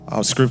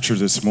Our scripture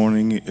this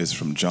morning is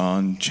from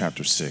John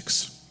chapter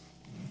 6.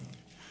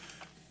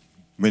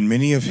 When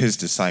many of his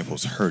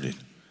disciples heard it,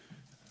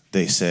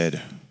 they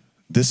said,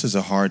 "This is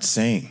a hard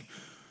saying.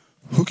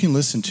 Who can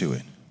listen to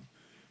it?"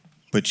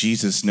 But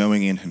Jesus,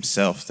 knowing in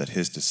himself that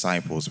his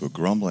disciples were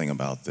grumbling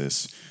about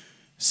this,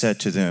 said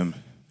to them,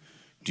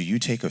 "Do you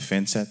take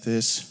offense at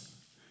this?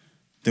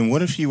 Then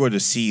what if you were to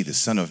see the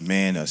Son of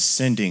Man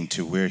ascending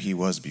to where he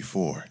was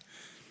before?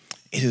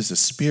 It is the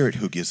Spirit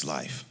who gives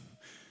life.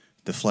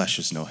 The flesh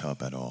is no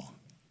help at all.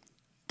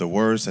 The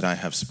words that I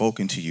have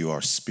spoken to you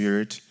are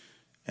spirit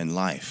and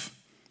life.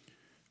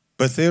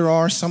 But there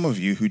are some of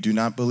you who do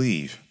not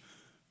believe."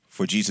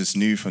 For Jesus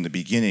knew from the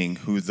beginning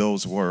who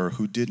those were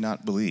who did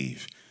not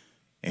believe,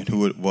 and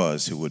who it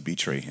was who would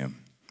betray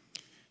him.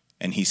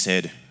 And he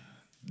said,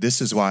 "This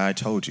is why I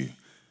told you,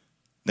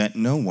 that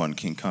no one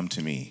can come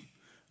to me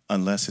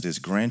unless it is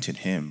granted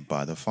him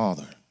by the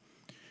Father."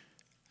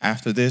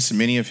 After this,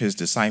 many of his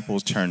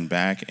disciples turned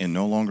back and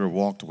no longer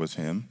walked with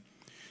him.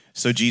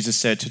 So Jesus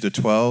said to the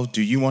 12,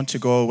 "Do you want to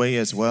go away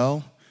as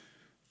well?"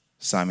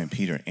 Simon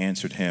Peter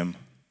answered him,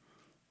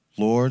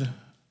 "Lord,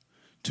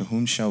 to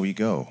whom shall we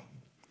go?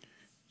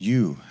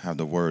 You have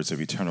the words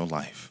of eternal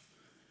life,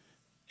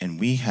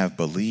 and we have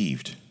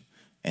believed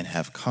and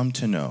have come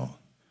to know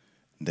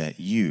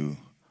that you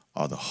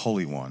are the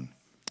Holy One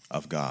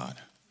of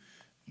God."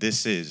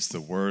 This is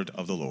the word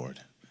of the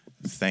Lord.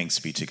 Thanks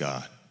be to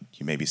God.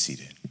 You may be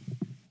seated.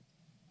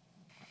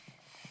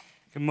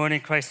 Good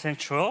morning, Christ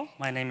Central.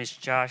 My name is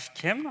Josh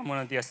Kim. I'm one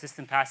of the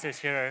assistant pastors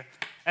here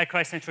at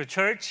Christ Central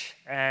Church.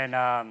 And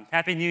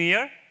Happy New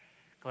Year.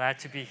 Glad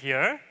to be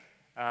here,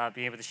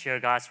 being able to share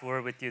God's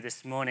word with you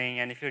this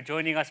morning. And if you're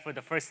joining us for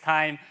the first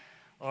time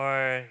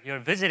or you're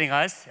visiting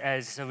us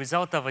as a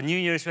result of a New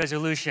Year's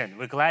resolution,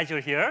 we're glad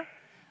you're here.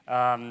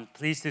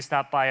 Please do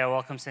stop by our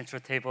Welcome Central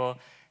table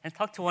and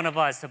talk to one of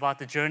us about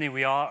the journey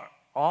we are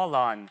all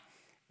on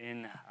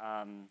in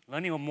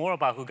learning more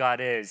about who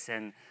God is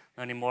and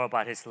learning more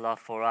about his love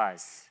for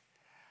us.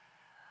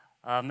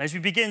 As we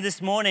begin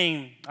this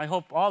morning, I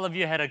hope all of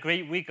you had a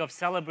great week of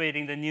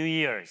celebrating the New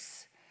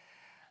Year's.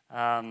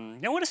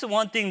 Now, what is the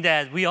one thing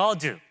that we all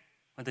do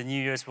when the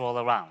New Year's roll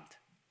around?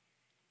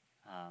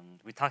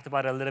 We talked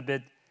about it a little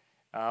bit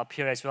up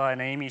here as well,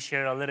 and Amy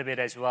shared a little bit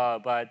as well.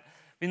 But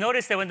we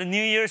noticed that when the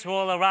New Year's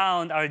roll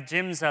around, our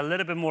gyms are a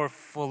little bit more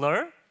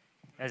fuller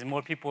as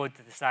more people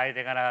decide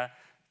they're going to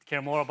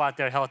care more about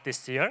their health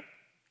this year.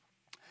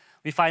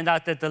 We find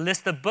out that the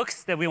list of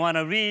books that we want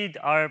to read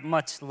are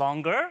much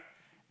longer.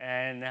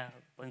 And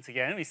once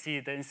again, we see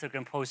the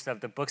Instagram post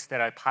of the books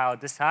that are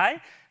piled this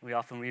high. We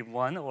often read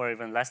one or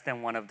even less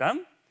than one of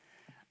them.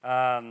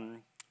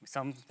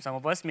 Some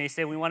of us may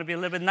say we want to be a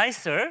little bit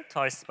nicer to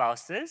our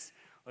spouses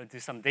or do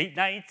some date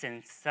nights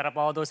and set up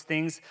all those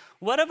things.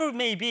 Whatever it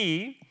may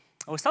be,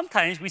 or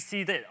sometimes we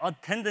see the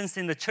attendance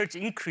in the church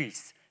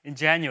increase in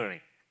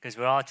January because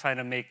we're all trying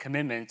to make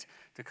commitment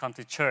to come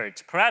to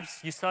church.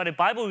 Perhaps you started a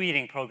Bible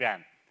reading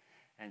program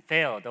and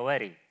failed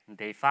already on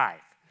day 5.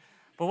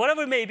 But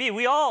whatever it may be,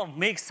 we all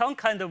make some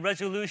kind of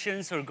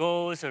resolutions or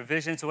goals or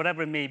visions or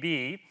whatever it may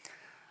be.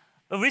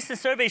 A recent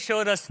survey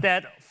showed us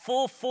that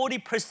full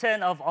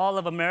 40% of all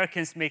of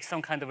Americans make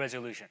some kind of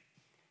resolution,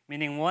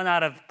 meaning 1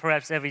 out of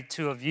perhaps every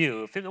 2 of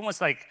you,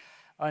 almost like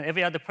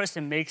every other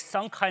person makes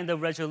some kind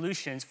of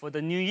resolutions for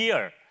the new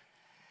year.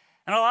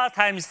 And a lot of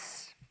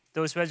times,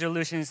 those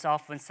resolutions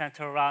often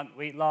center around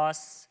weight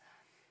loss,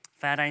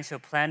 financial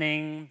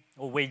planning,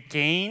 or weight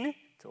gain,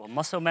 or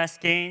muscle mass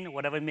gain,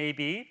 whatever it may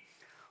be,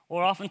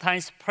 or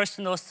oftentimes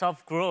personal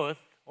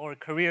self-growth or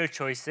career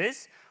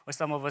choices, or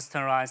some of us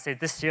turn around and say,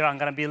 this year I'm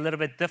going to be a little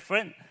bit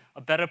different, a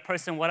better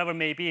person, whatever it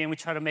may be, and we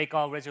try to make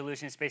all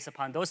resolutions based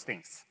upon those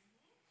things.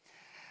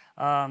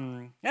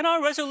 And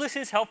are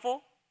resolutions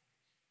helpful?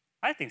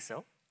 I think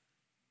so.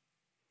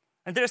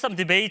 And there are some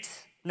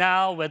debates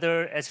now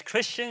whether as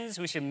Christians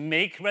we should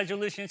make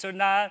resolutions or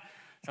not.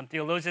 Some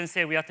theologians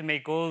say we have to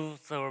make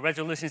goals or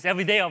resolutions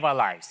every day of our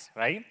lives,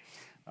 right?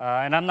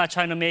 And I'm not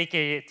trying to make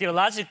a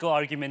theological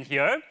argument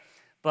here,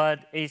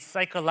 but a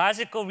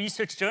psychological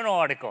research journal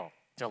article.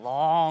 It's a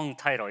long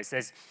title. It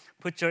says,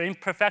 "Put your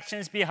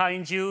imperfections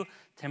behind you.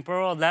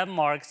 Temporal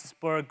landmarks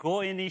spur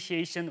goal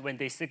initiation when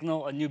they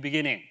signal a new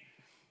beginning."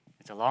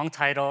 It's a long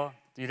title.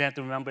 You don't have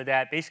to remember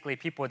that. Basically,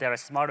 people that are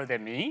smarter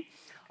than me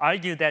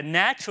argue that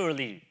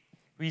naturally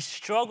we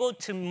struggle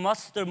to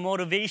muster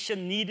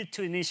motivation needed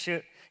to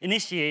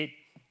initiate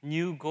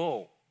new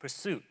goal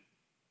pursuit.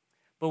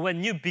 But when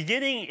new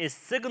beginning is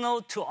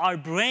signaled to our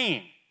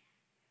brain,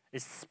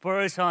 it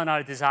spurs on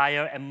our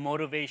desire and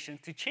motivation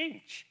to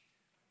change.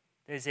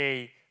 There's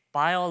a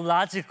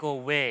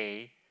biological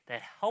way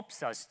that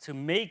helps us to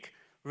make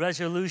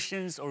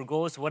resolutions or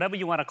goals, whatever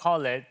you want to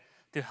call it,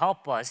 to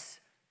help us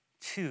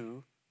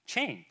to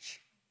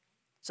change.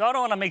 So I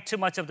don't want to make too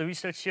much of the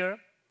research here,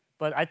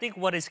 but I think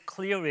what is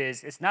clear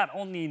is it's not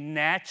only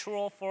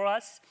natural for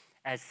us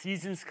as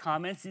seasons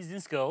come and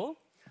seasons go,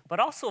 but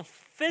also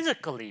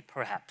physically,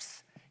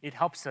 perhaps, it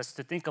helps us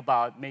to think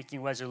about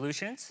making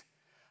resolutions.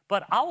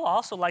 But I would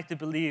also like to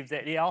believe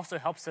that it also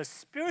helps us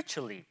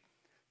spiritually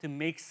to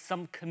make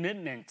some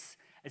commitments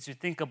as you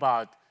think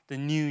about the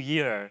new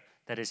year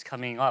that is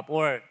coming up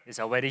or is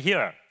already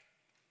here.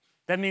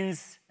 That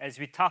means, as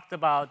we talked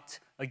about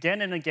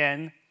again and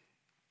again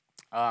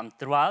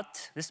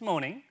throughout this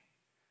morning,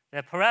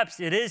 that perhaps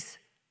it is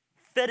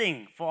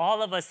fitting for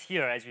all of us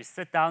here as we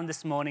sit down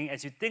this morning,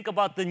 as you think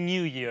about the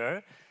new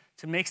year,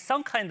 to make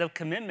some kind of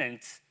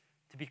commitment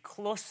to be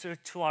closer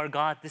to our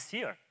God this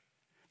year.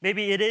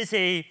 Maybe it is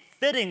a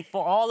fitting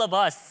for all of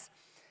us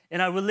in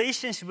our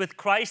relationship with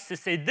Christ to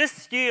say,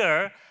 this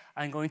year,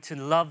 I'm going to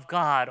love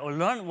God or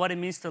learn what it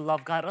means to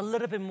love God a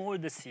little bit more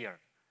this year.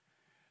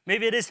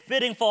 Maybe it is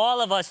fitting for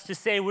all of us to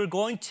say we're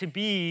going to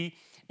be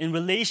in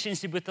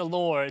relationship with the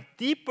Lord,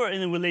 deeper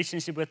in a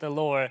relationship with the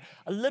Lord,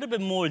 a little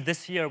bit more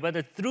this year,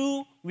 whether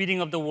through reading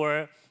of the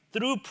Word,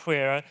 through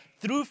prayer,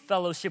 through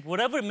fellowship,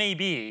 whatever it may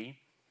be.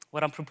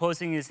 What I'm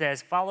proposing is that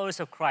as followers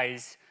of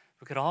Christ,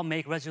 we could all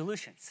make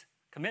resolutions,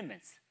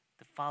 commitments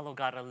to follow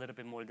God a little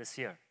bit more this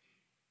year.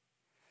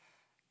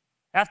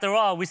 After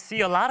all, we see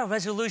a lot of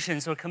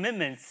resolutions or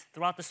commitments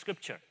throughout the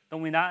scripture,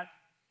 don't we not?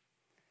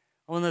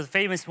 One of the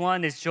famous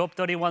one is Job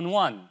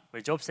 31:1,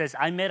 where Job says,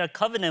 I made a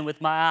covenant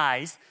with my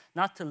eyes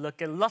not to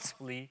look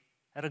lustfully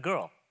at a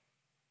girl,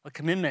 a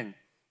commitment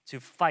to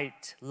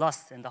fight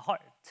lust in the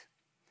heart.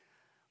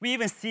 We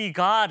even see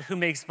God who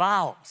makes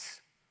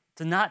vows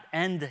to not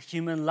end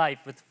human life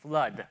with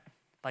flood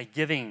by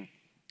giving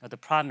the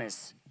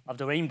promise of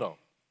the rainbow.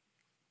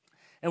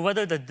 And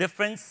whether the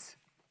difference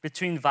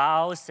between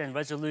vows and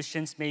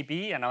resolutions may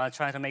be, and I'm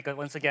trying to make it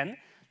once again,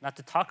 not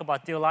to talk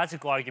about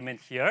theological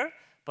argument here,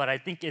 but I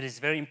think it is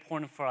very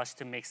important for us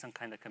to make some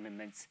kind of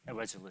commitments and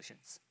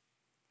resolutions.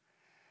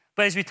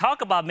 But as we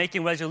talk about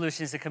making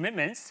resolutions and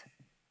commitments,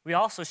 we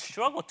also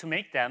struggle to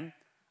make them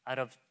out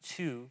of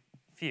two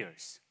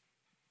fears.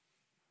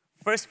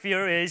 First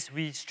fear is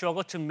we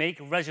struggle to make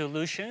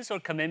resolutions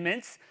or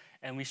commitments,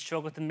 and we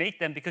struggle to make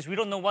them because we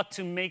don't know what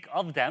to make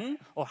of them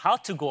or how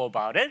to go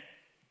about it.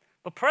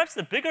 But perhaps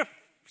the bigger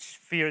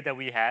fear that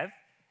we have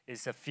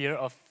is a fear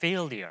of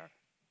failure.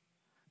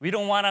 We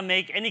don't want to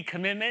make any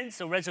commitments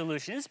or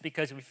resolutions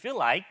because we feel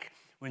like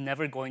we're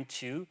never going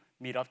to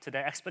meet up to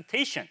their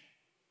expectation.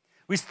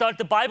 We start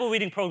the Bible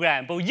reading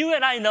program, but you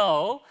and I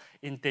know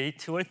in day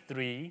 2 or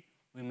 3,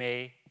 we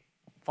may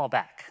fall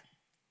back.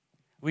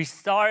 We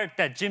start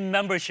that gym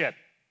membership,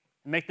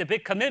 make the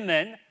big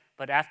commitment,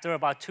 but after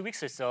about 2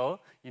 weeks or so,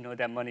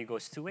 that money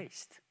goes to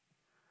waste.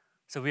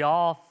 So we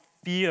all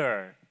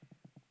fear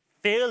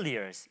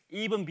failures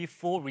even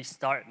before we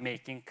start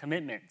making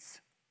commitments.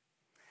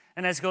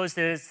 And as goes,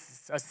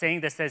 there's a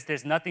saying that says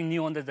there's nothing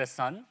new under the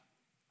sun.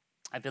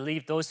 I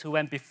believe those who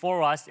went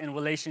before us in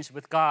relationship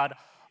with God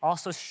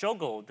also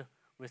struggled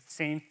with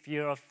same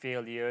fear of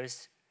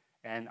failures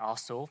and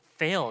also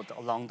failed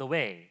along the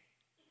way.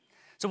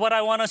 So what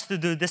I want us to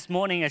do this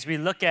morning as we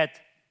look at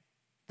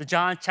the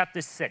John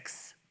chapter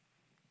 6,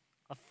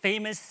 a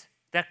famous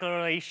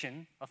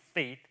declaration of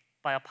faith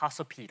by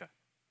Apostle Peter.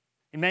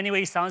 In many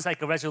ways, sounds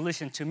like a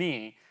resolution to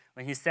me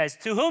when he says,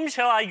 to whom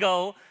shall I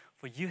go?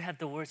 For you have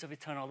the words of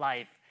eternal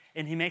life.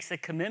 And he makes a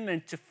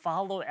commitment to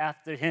follow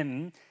after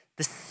him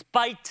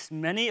despite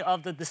many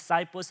of the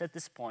disciples at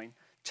this point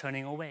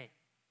turning away,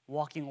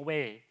 walking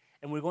away.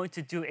 And we're going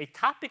to do a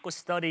topical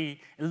study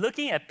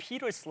looking at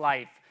Peter's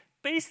life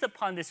based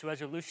upon this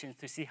resolution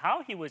to see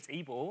how he was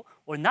able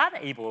or not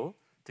able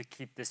to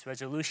keep this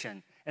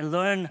resolution and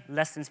learn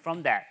lessons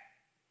from that.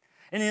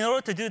 And in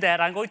order to do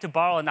that, I'm going to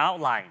borrow an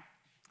outline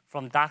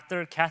from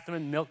Dr.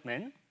 Catherine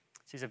Milkman.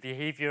 She's a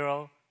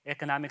behavioral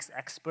economics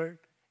expert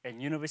at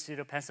University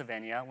of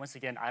Pennsylvania. Once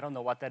again, I don't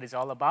know what that is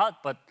all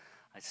about, but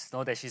I just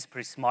know that she's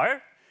pretty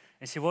smart.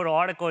 And she wrote an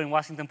article in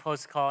Washington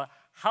Post called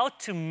How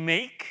to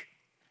Make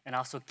and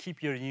Also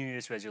Keep Your New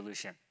Year's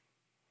Resolution.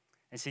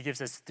 And she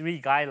gives us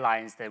 3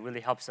 guidelines that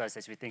really helps us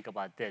as we think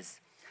about this.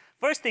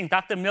 First thing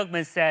Dr.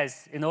 Milkman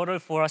says, in order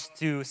for us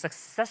to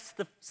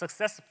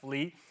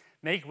successfully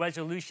make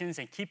resolutions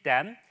and keep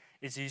them,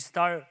 is you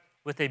start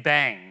with a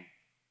bang.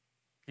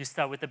 You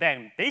start with a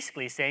bang,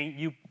 basically saying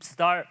you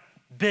start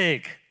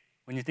big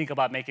when you think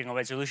about making a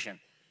resolution.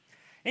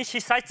 And she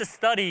cites a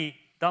study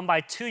done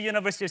by 2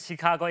 University of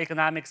Chicago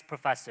economics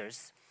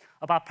professors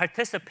about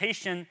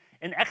participation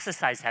in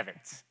exercise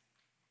habits.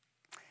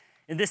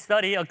 In this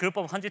study, a group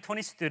of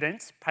 120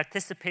 students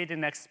participated in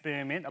an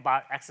experiment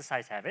about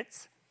exercise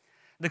habits.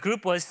 The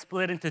group was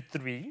split into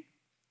 3,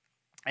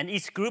 and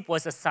each group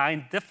was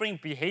assigned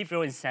different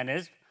behavioral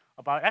incentives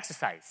about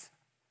exercise.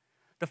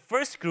 The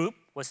first group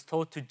was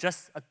told to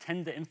just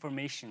attend the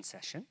information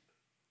session.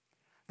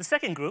 The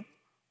second group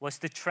was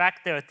to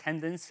track their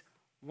attendance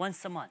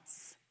once a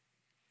month.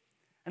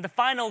 And the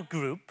final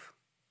group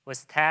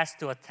was tasked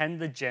to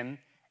attend the gym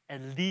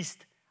at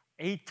least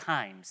 8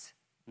 times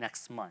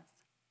next month.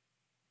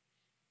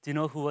 Do you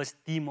know who was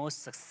the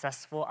most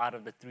successful out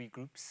of the 3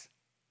 groups?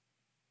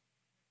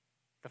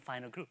 The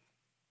final group.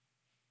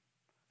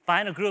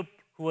 Final group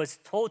who was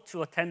told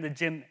to attend the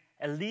gym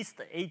at least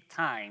 8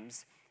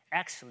 times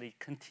actually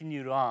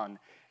continued on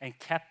and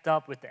kept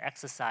up with the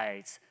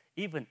exercise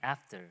even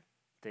after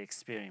the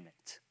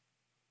experiment.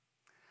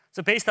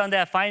 So based on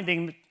that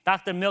finding,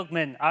 Dr.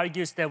 Milkman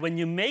argues that when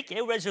you make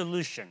a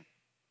resolution,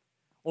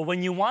 or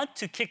when you want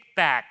to kick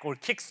back or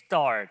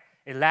kickstart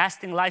a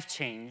lasting life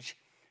change,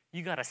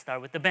 you gotta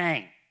start with a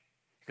bang.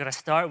 You gotta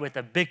start with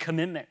a big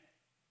commitment.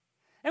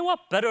 And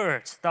what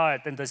better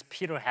start than does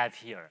Peter have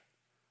here?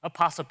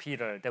 Apostle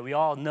Peter, that we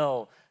all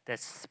know, that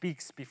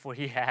speaks before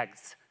he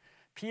acts.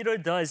 Peter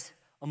does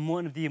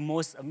one of the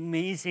most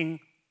amazing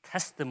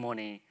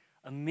testimony,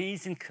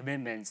 amazing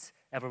commitments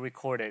ever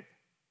recorded.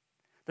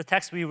 The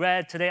text we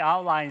read today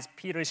outlines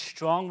Peter's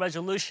strong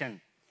resolution.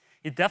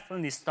 He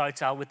definitely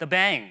starts out with a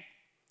bang.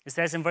 It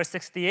says in verse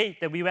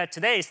 68 that we read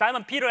today,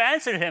 Simon Peter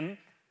answered him,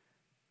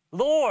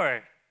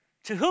 Lord,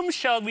 to whom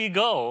shall we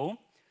go?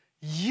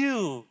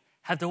 You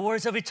have the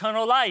words of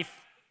eternal life.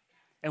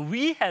 And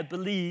we have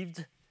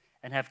believed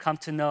and have come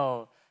to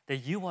know that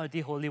you are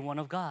the Holy One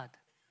of God.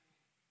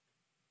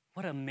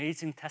 What an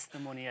amazing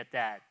testimony at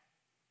that.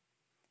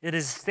 It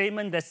is a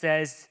statement that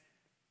says,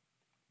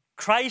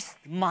 Christ,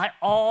 my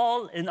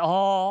all in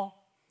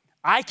all,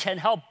 I can't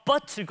help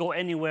but to go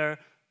anywhere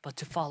but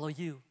to follow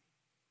you.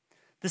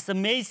 This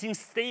amazing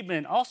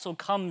statement also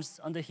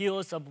comes on the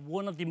heels of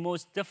one of the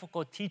most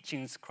difficult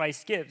teachings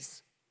Christ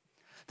gives.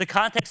 The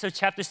context of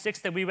chapter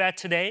 6 that we read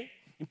today,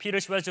 in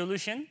Peter's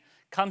resolution,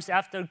 comes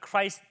after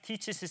Christ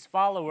teaches his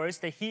followers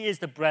that he is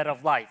the bread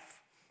of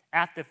life,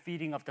 after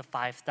feeding of the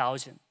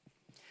 5,000.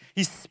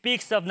 He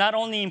speaks of not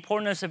only the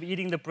importance of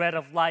eating the bread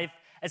of life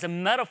as a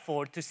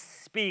metaphor to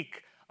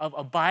speak of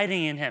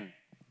abiding in him,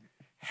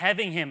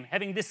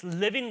 having this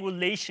living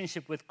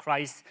relationship with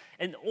Christ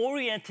and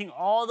orienting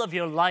all of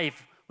your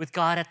life with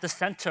God at the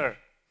center.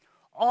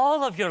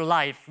 All of your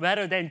life,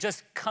 rather than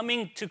just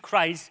coming to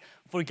Christ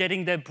for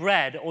getting the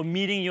bread or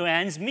meeting your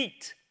ends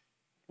meet,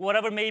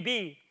 whatever it may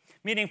be.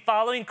 Meaning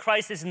following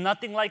Christ is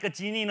nothing like a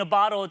genie in a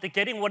bottle that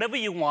getting whatever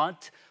you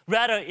want.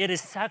 Rather, it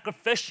is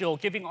sacrificial,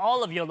 giving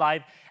all of your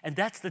life, and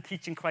that's the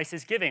teaching Christ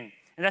is giving.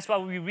 And that's why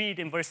we read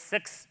in verse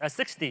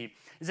 60,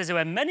 it says,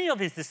 when many of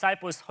his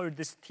disciples heard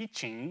this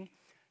teaching,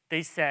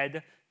 they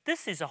said,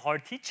 this is a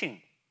hard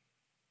teaching.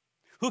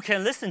 Who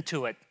can listen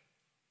to it?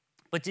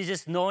 But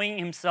Jesus, knowing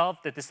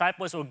himself, the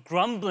disciples were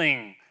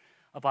grumbling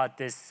about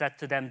this, said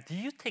to them, do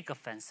you take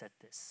offense at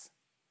this?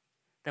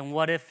 Then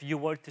what if you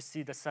were to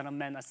see the Son of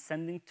Man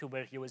ascending to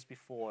where he was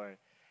before?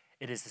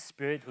 It is the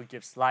Spirit who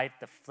gives life.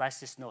 The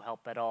flesh is no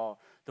help at all.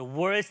 The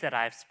words that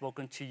I have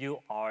spoken to you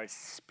are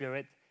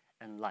spirit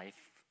and life.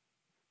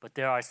 But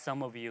there are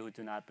some of you who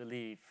do not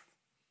believe.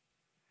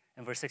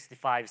 In verse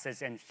 65 it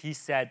says, and he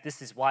said,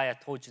 this is why I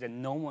told you that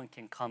no one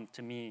can come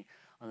to me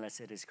unless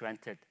it is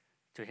granted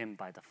to him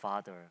by the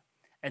Father.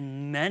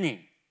 And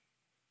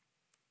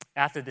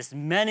after this,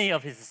 many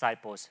of his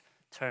disciples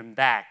turned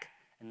back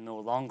and no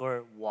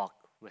longer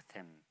walked with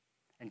him.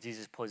 And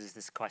Jesus poses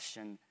this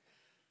question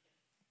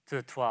to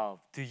the 12,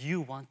 do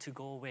you want to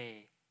go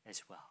away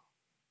as well?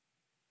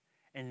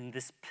 And in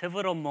this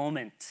pivotal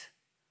moment,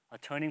 a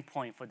turning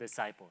point for the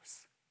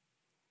disciples,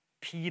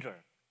 Peter,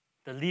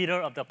 the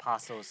leader of the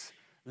apostles,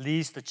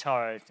 leads the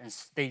charge and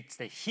states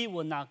that he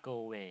will not go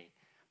away,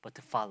 but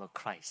to follow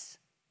Christ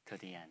to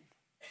the end.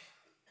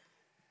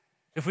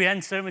 If we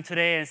end sermon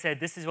today and said,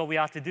 this is what we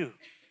ought to do,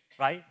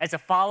 right? As a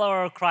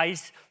follower of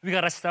Christ, we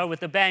got to start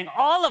with a bang.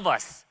 All of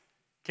us,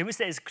 can we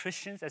say as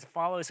Christians, as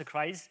followers of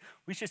Christ,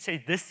 we should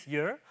say this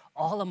year,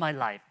 all of my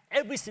life,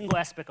 every single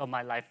aspect of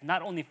my life,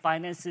 not only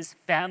finances,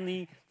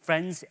 family,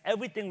 friends,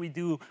 everything we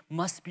do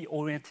must be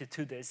oriented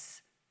to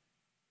this.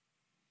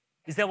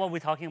 Is that what we're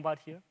talking about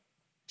here?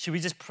 Should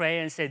we just pray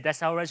and say,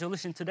 that's our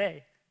resolution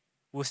today?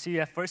 We'll see you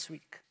at first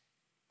week.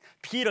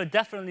 Peter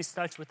definitely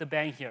starts with a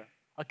bang here.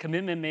 A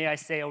commitment, may I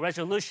say, a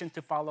resolution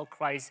to follow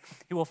Christ.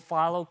 He will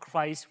follow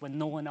Christ when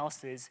no one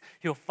else is.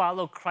 He will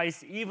follow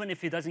Christ even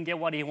if he doesn't get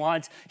what he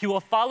wants. He will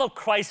follow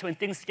Christ when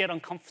things get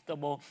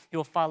uncomfortable. He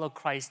will follow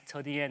Christ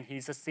till the end.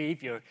 He's the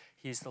Savior.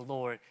 He's the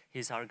Lord.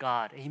 He's our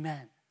God.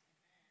 Amen.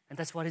 And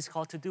that's what he's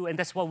called to do. And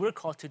that's what we're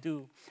called to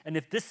do. And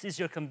if this is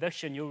your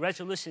conviction, your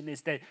resolution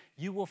is that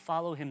you will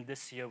follow him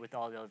this year with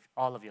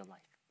all of your life.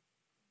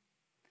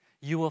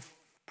 You will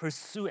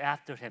pursue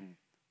after him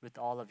with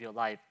all of your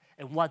life.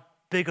 And what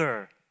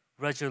bigger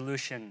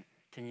resolution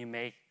can you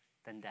make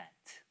than that?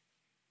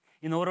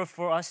 In order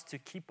for us to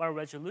keep our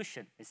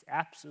resolution, it's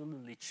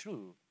absolutely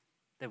true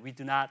that we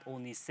do not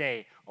only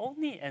say,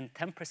 only in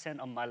 10%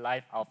 of my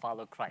life I'll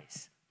follow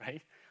Christ,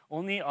 right?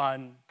 Only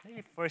on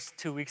maybe first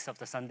 2 weeks of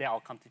the Sunday I'll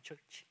come to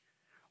church.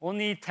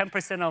 Only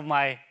 10% of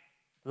my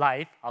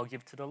life I'll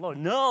give to the Lord.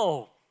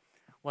 No!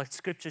 What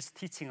Scripture's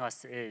teaching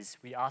us is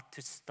we ought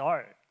to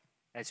start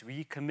as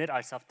we commit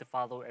ourselves to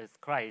follow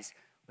Christ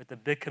with a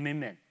big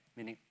commitment,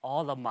 meaning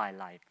all of my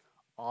life,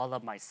 all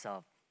of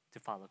myself to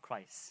follow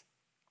Christ.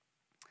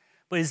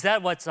 But is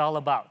that what it's all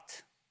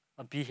about?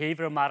 A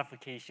behavioral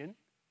modification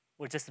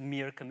or just a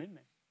mere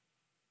commitment?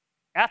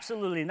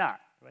 Absolutely not,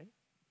 right?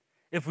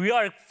 If we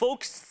are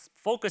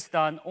focused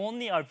on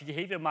only our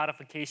behavior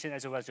modification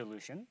as a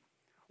resolution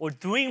or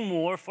doing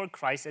more for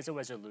Christ as a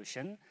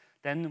resolution,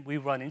 then we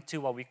run into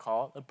what we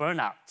call a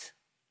burnout.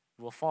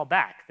 We'll fall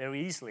back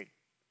very easily.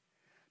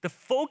 The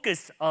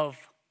focus of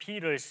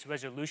Peter's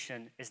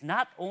resolution is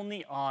not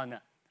only on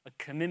a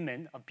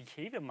commitment of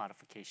behavior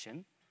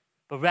modification,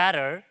 but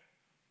rather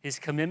his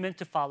commitment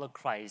to follow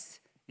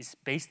Christ is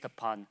based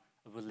upon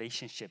a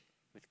relationship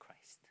with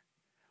Christ.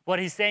 What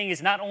he's saying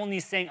is not only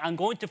saying, I'm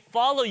going to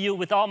follow you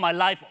with all my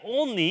life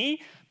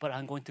only, but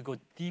I'm going to go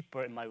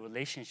deeper in my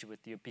relationship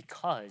with you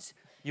because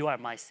you are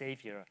my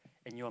Savior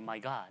and you are my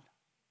God.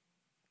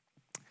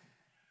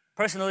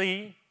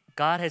 Personally,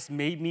 God has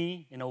made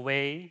me in a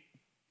way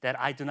that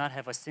I do not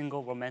have a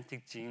single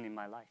romantic gene in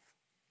my life.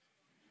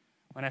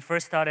 When I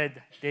first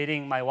started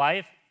dating my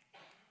wife,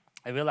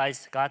 I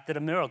realized God did a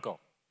miracle.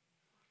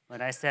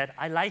 When I said,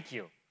 I like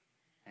you,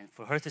 and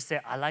for her to say,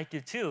 I like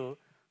you too,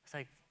 it's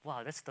like,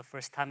 wow, that's the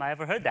first time I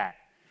ever heard that.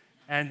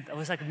 And it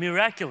was like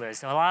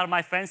miraculous. A lot of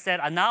my friends said,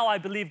 now I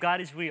believe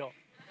God is real.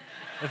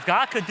 If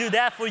God could do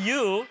that for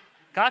you,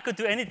 God could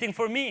do anything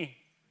for me.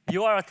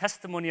 You are a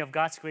testimony of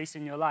God's grace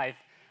in your life.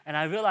 And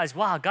I realized,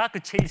 wow, God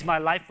could change my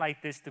life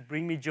like this to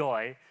bring me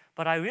joy.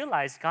 But I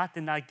realized God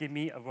did not give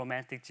me a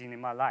romantic gene in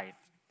my life.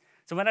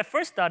 So when I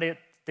first started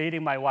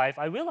dating my wife,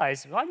 I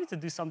realized, well, I need to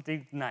do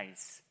something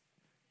nice.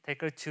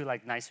 Take her to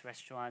like nice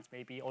restaurants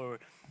maybe, or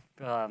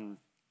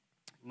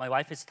my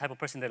wife is the type of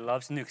person that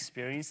loves new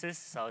experiences.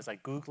 So I was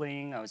like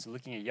Googling, I was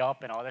looking at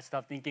Yelp and all that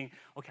stuff, thinking,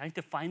 okay, I need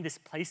to find these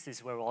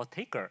places where I'll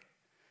take her.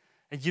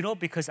 And you know,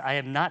 because I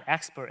am not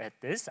expert at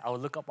this, I will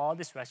look up all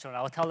these restaurants.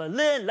 I will tell her,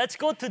 Lynn, let's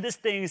go to these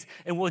things,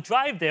 and we'll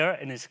drive there,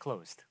 and it's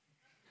closed.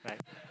 Right?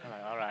 I'm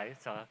like, all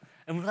right. So,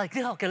 and we're like,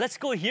 yeah, okay, let's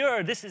go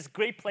here. This is a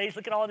great place.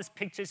 Look at all these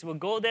pictures. We'll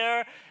go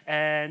there,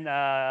 and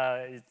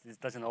it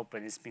doesn't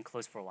open. It's been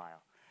closed for a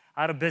while.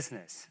 Out of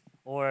business,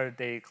 or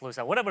they close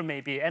out, whatever it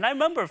may be. And I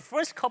remember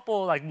first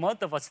couple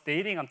month of us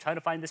dating, I'm trying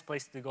to find this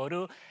place to go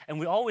to, and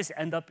we always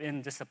end up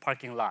in just a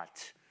parking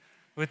lot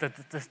with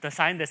the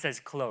sign that says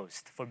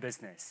closed for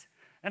business.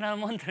 And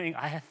I'm wondering,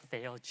 I have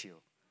failed you.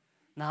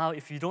 Now,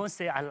 if you don't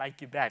say I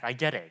like you back, I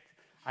get it.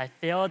 I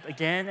failed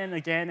again and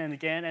again and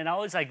again, and I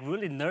was like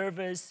really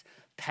nervous,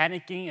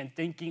 panicking, and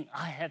thinking,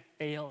 I have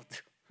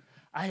failed.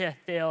 I have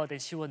failed,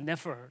 and she will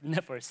never,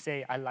 never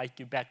say I like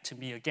you back to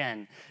me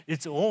again.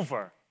 It's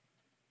over.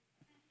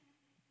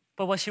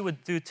 But what she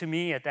would do to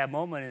me at that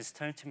moment is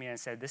turn to me and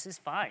say, this is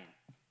fine.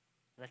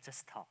 Let's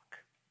just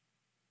talk.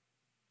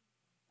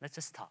 Let's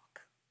just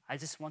talk. I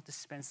just want to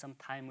spend some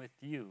time with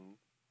you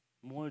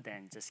more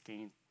than just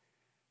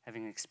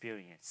having an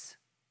experience.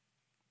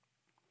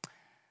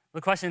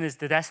 The question is,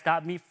 did that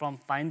stop me from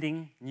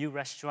finding new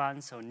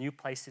restaurants or new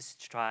places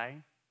to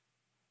try?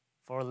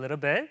 For a little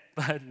bit,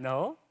 but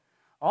no.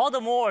 All the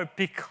more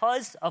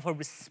because of her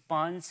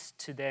response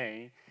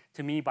today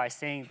to me by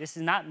saying, this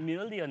is not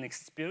merely an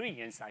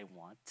experience I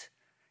want,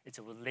 it's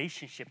a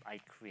relationship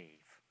I crave.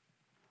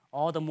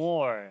 All the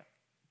more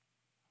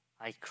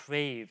I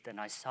craved and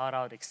I sought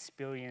out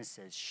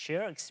experiences,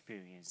 share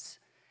experience.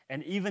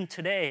 And even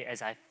today,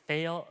 as I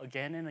fail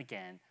again and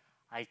again,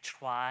 I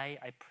try,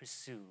 I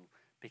pursue,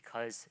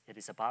 because it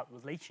is about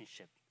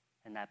relationship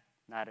and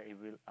not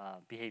a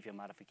behavior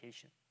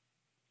modification.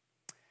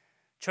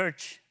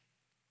 Church,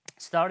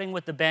 starting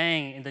with the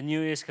bang in the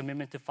New Year's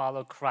commitment to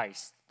follow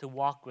Christ, to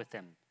walk with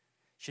Him,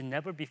 should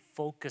never be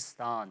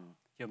focused on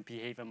your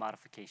behavior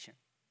modification.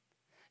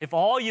 If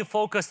all you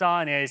focus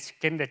on is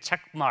getting the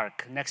check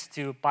mark next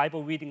to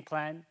Bible reading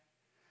plan,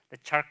 the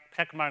check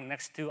mark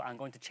next to I'm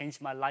going to change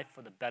my life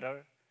for the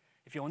better,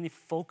 if you only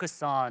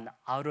focus on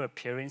outer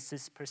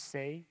appearances per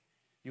se,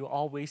 you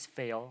always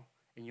fail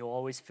and you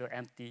always feel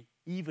empty,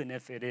 even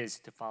if it is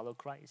to follow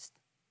Christ.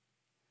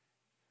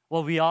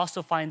 Well, we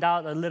also find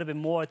out a little bit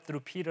more through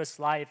Peter's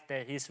life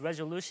that his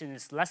resolution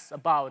is less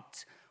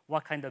about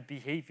what kind of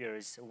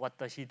behaviors, what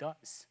he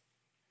does.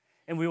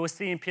 And we will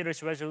see in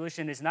Peter's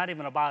resolution is not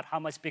even about how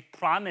much big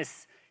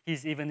promise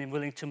he's even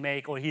willing to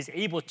make or he's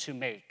able to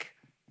make.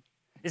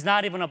 It's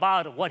not even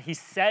about what he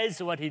says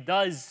or what he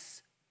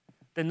does,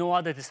 that no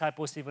other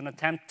disciples even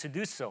attempt to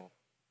do so.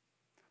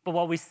 But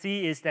what we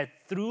see is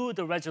that through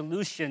the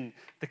resolution,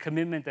 the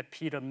commitment that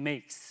Peter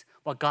makes,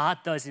 what God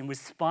does in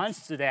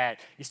response to that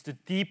is to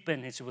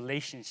deepen his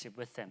relationship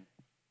with him.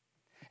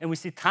 And we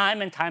see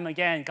time and time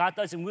again, God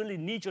doesn't really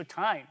need your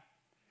time.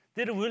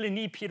 Didn't really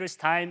need Peter's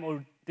time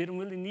or didn't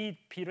really need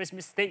Peter's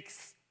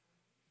mistakes.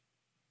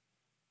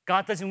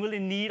 God doesn't really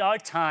need our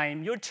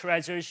time, your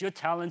treasures, your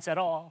talents at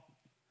all.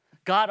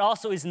 God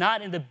also is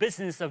not in the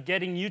business of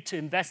getting you to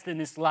invest in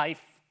his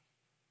life.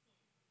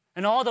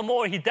 And all the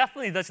more, he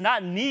definitely does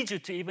not need you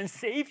to even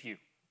save you.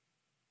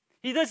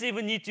 He doesn't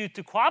even need you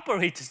to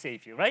cooperate to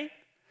save you, right?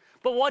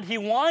 But what he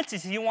wants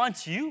is he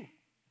wants you.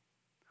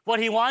 What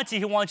he wants is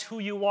he wants who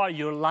you are,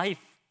 your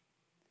life.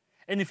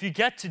 And if you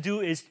get to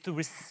do is to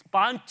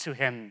respond to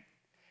him.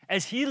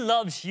 As he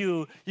loves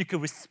you, you can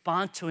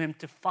respond to him,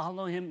 to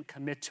follow him,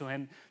 commit to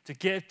him, to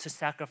give, to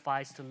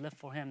sacrifice, to live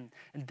for him.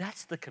 And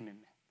that's the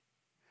commitment.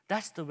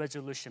 That's the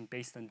resolution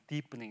based on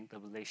deepening the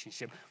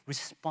relationship,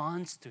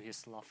 responds to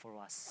his love for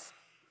us.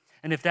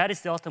 And if that is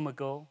the ultimate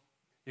goal,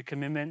 your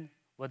commitment,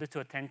 whether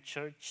to attend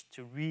church,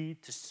 to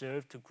read, to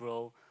serve, to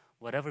grow,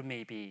 whatever it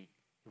may be,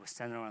 it will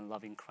center on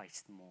loving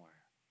Christ more.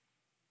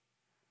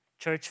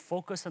 Church,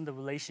 focus on the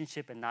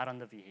relationship and not on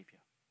the behavior.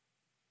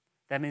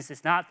 That means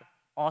it's not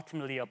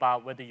ultimately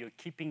about whether you're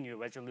keeping your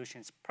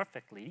resolutions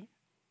perfectly.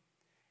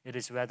 It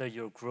is whether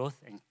your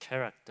growth and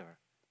character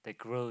that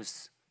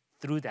grows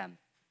through them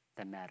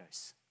that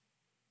matters.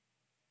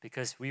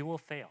 Because we will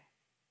fail.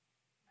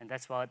 And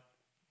that's what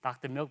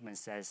Dr. Milkman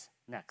says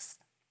next.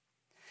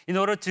 In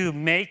order to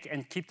make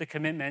and keep the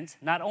commitment,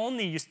 not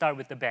only you start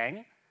with the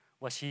bang,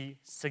 what she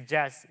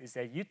suggests is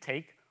that you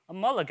take a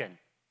mulligan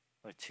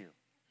or two.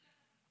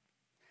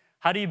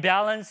 How do you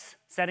balance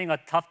setting a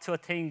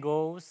tough-to-attain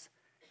goals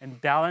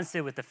and balance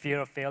it with the fear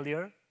of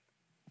failure?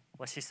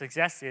 What she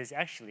suggests is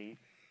actually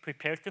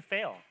prepare to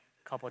fail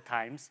a couple of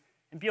times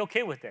and be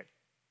okay with it.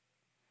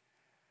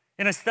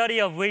 In a study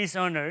of wage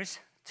earners,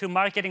 2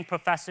 marketing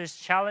professors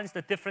challenged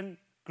the different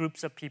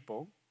groups of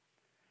people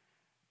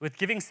with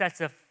giving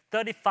sets of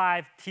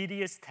 35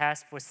 tedious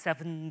tasks for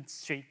 7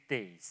 straight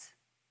days.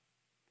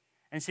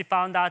 And she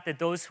found out that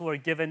those who were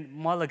given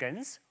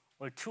mulligans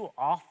or 2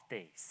 off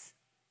days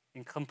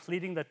in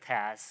completing the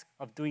task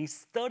of doing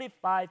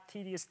 35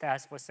 tedious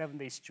tasks for 7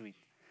 days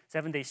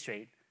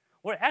straight,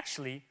 were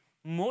actually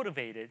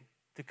motivated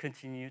to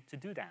continue to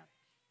do that.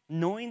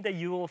 Knowing that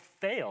you will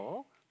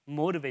fail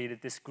motivated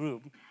this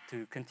group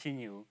to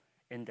continue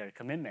in their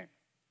commitment.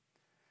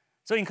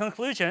 So in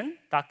conclusion,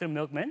 Dr.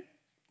 Milkman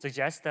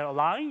suggests that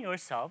allowing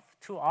yourself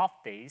 2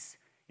 off days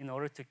in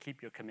order to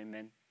keep your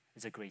commitment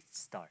is a great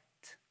start.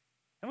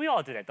 And we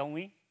all do that, don't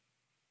we?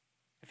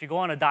 If you go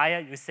on a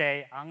diet, you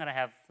say, I'm going to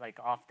have like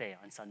off day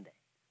on Sunday.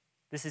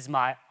 This is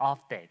my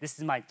off day. This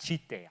is my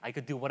cheat day. I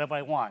could do whatever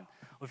I want.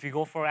 Or if you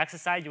go for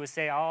exercise, you would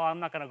say, I'm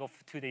not going to go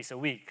for 2 days a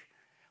week.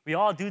 We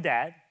all do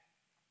that.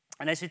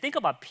 And as you think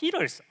about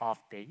Peter's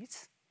off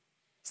days,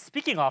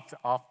 speaking of the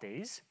off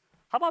days,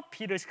 how about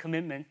Peter's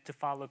commitment to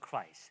follow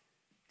Christ?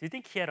 Do you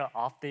think he had an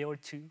off day or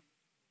 2?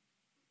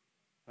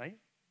 Right?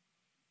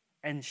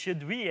 And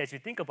should we, as you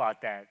think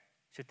about that,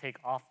 should take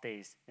off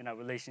days in our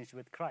relationship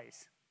with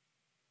Christ?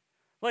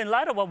 Well, in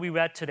light of what we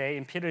read today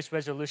in Peter's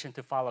resolution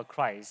to follow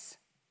Christ,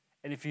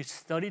 and if you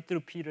study through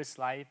Peter's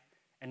life,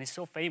 and he's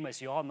so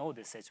famous, you all know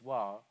this as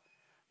well,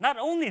 not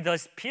only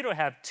does Peter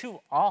have 2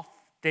 off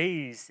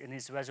days in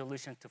his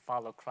resolution to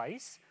follow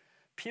Christ,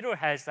 Peter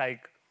has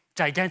like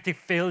gigantic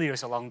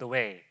failures along the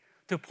way,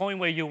 to a point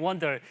where you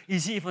wonder,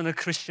 is he even a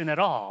Christian at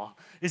all?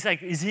 It's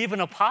like, is he even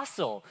an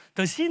apostle?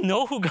 Does he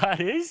know who God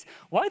is?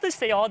 Why does he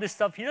say all this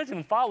stuff? He doesn't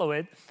even follow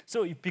it.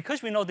 So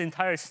because we know the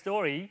entire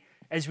story,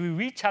 as we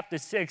read chapter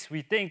 6,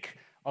 we think,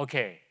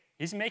 okay,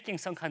 he's making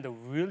some kind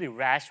of really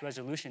rash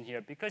resolution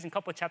here because in a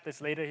couple of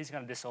chapters later, he's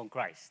going to disown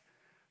Christ.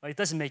 It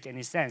doesn't make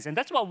any sense. And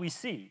that's what we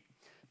see.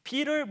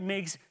 Peter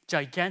makes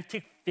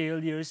gigantic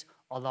failures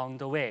along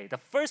the way. The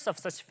first of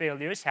such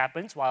failures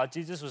happens while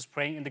Jesus was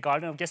praying in the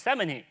Garden of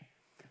Gethsemane,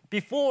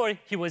 before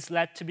he was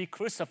led to be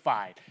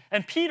crucified.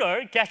 And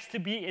Peter gets to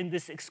be in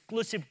this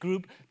exclusive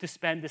group to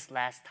spend this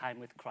last time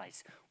with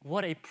Christ.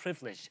 What a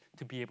privilege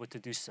to be able to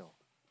do so.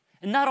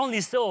 And not only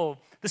so,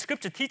 the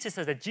scripture teaches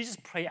us that Jesus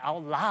prayed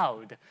out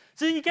loud.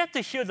 So you get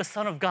to hear the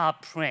Son of God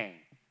praying,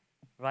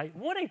 right?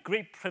 What a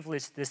great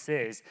privilege this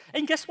is.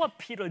 And guess what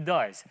Peter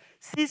does?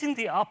 Seizing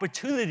the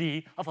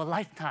opportunity of a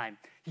lifetime,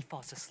 he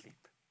falls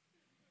asleep,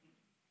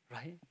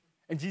 right?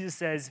 And Jesus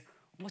says,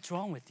 what's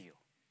wrong with you?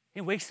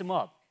 He wakes him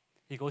up.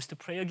 He goes to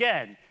pray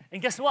again. And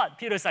guess what?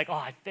 Peter's like,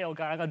 I failed,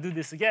 God, I gotta do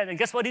this again. And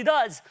guess what he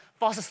does?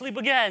 Falls asleep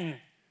again.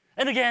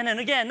 And again and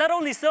again. Not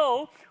only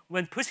so,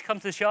 when push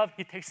comes to shove,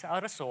 he takes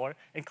out a sword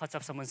and cuts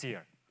off someone's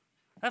ear.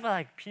 I'm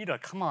like, Peter,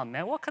 come on,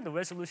 man. What kind of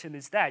resolution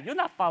is that? You're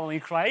not following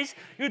Christ.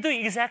 You're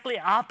doing exactly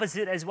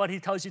opposite as what he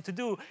tells you to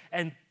do.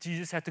 And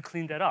Jesus had to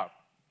clean that up.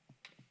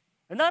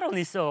 And not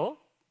only so,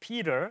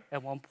 Peter,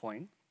 at one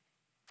point,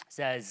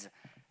 says,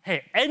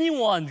 hey,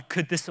 anyone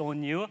could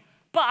disown you,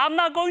 but I'm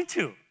not going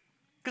to,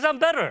 because I'm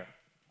better,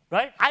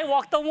 right? I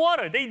walked on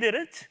water. They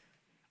didn't.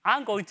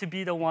 I'm going to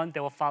be the one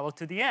that will follow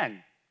to the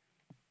end.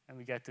 And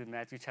we get to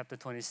Matthew chapter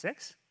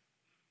 26.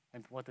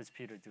 And what does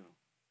Peter do?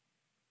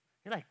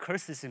 He like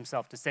curses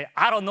himself to say,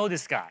 I don't know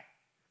this guy.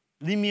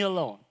 Leave me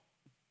alone.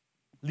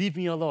 Leave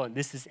me alone.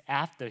 This is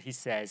after he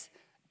says,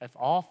 if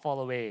all fall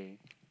away,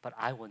 but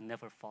I will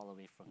never fall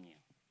away from you.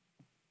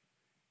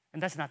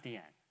 And that's not the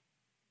end.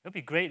 It would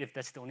be great if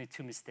that's the only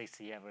 2 mistakes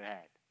he ever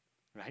had,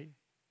 right?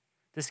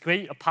 This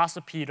great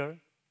apostle Peter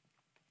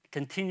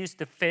continues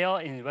to fail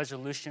in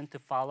resolution to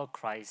follow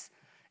Christ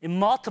in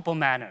multiple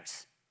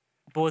manners,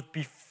 both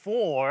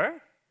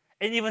before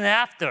and even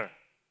after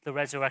the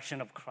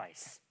resurrection of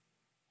Christ,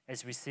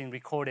 as we've seen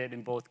recorded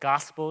in both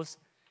Gospels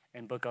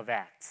and Book of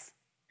Acts.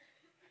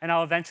 And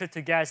I'll venture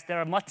to guess there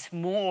are much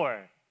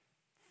more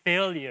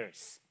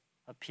failures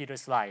of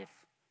Peter's life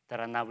that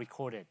are not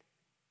recorded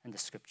in the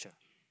scripture.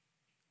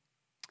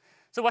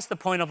 So what's the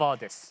point of all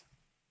this?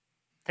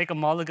 Take a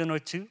mulligan or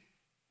 2,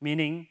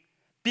 meaning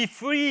be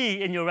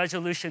free in your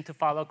resolution to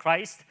follow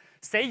Christ.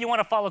 Say you want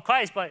to follow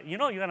Christ, but you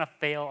know you're going to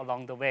fail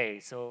along the way,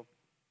 so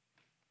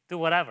do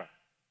whatever.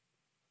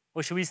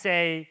 Or should we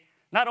say,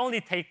 not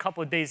only take a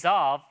couple of days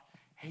off,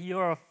 hey,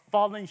 you're a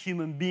fallen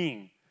human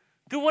being.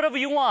 Do whatever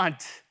you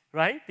want.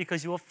 right?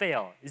 Because you will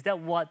fail. Is that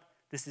what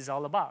this is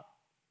all about?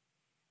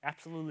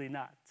 Absolutely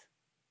not.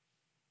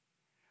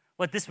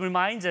 What this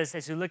reminds us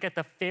as we look at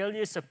the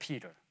failures of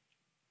Peter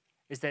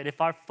is that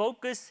if our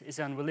focus is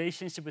on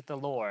relationship with the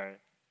Lord,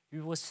 we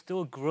will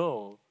still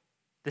grow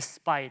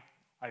despite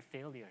our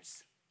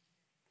failures.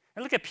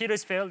 And look at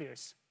Peter's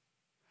failures.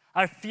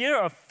 Our fear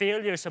of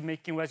failures of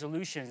making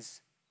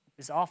resolutions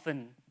is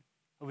often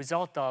a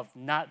result of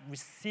not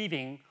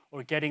receiving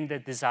or getting the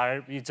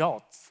desired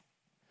results.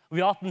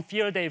 We often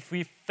fear that if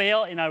we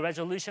fail in our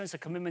resolutions or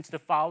commitments to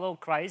follow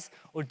Christ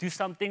or do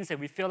some things that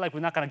we feel like we're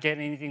not going to get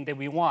anything that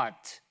we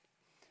want.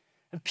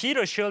 And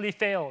Peter surely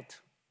failed.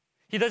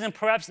 He doesn't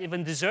perhaps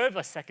even deserve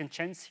a second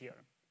chance here.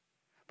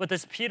 But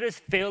does Peter's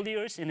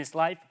failures in his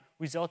life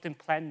result in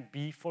plan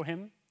B for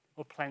him,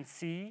 or plan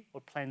C,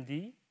 or plan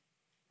D?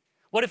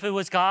 What if it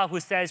was God who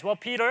says, well,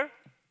 Peter,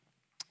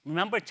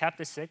 remember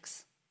chapter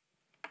 6?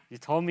 You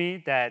told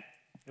me that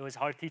it was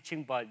hard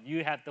teaching, but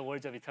you have the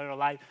words of eternal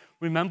life.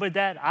 Remember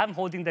that? I'm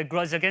holding that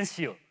grudge against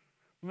you.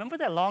 Remember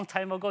that long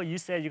time ago you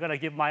said you're going to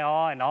give my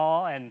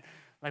all, and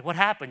like what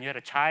happened? You had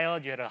a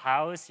child, you had a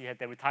house, you had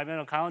the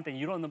retirement account, and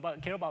you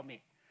don't care about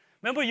me.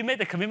 Remember you made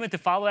the commitment to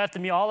follow after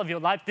me all of your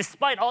life,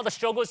 despite all the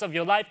struggles of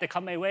your life that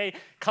come my way,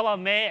 come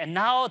on May, and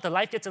now the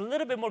life gets a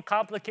little bit more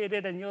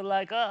complicated, and you're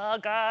like, oh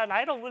God,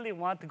 I don't really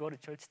want to go to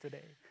church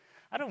today.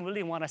 I don't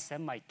really want to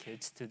send my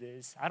kids to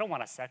this. I don't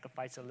want to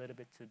sacrifice a little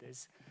bit to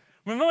this.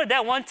 Remember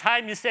that one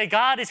time you say,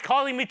 God is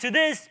calling me to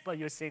this, but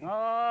you're saying,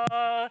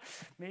 oh,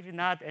 maybe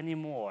not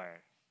anymore.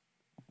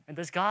 And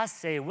does God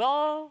say,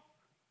 well,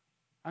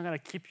 I'm going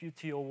to keep you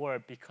to your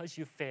word because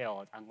you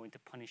failed. I'm going to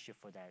punish you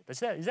for that.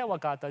 Is that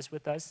what God does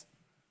with us?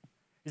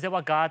 Is that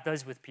what God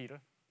does with Peter?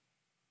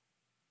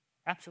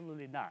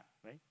 Absolutely not,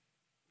 right?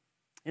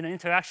 In an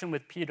interaction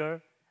with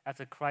Peter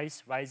after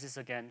Christ rises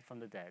again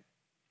from the dead,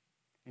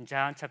 in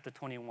John chapter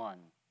 21,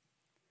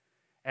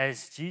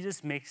 as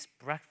Jesus makes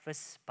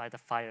breakfast by the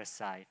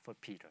fireside for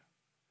Peter,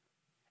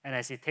 and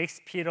as he takes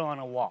Peter on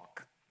a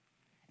walk,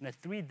 in the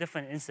 3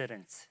 different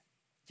incidents,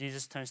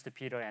 Jesus turns to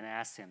Peter and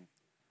asks him,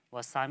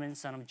 well, Simon,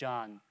 son of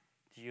John,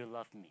 do you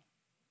love me?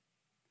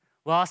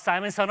 Well,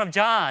 Simon, son of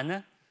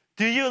John,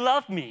 do you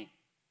love me?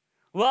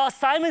 Well,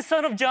 Simon,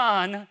 son of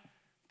John,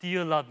 do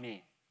you love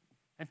me?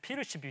 And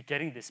Peter should be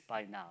getting this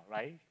by now,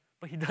 right?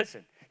 But he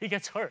doesn't. He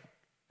gets hurt.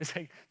 It's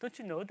like, don't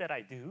you know that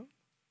I do?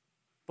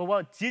 But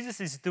what Jesus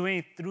is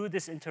doing through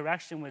this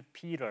interaction with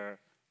Peter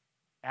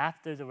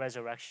after the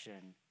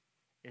resurrection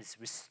is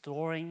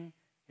restoring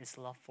his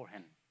love for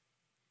him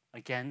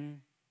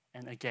again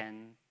and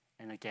again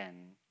and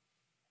again,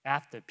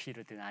 after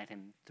Peter denied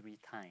him 3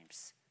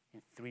 times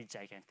in 3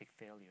 gigantic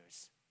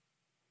failures.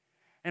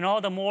 And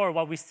all the more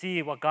what we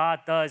see, what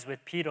God does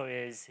with Peter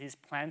is his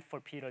plan for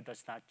Peter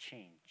does not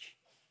change.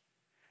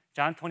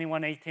 John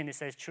 21:18, it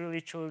says,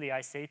 truly, truly, I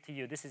say to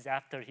you, this is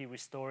after he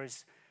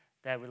restores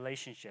that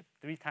relationship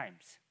 3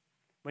 times.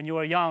 When you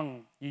were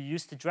young, you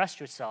used to dress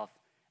yourself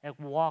and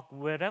walk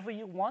wherever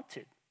you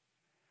wanted.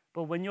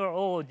 But when you're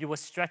old, you will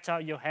stretch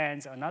out your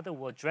hands, another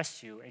will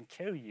dress you and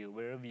carry you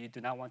wherever you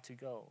do not want to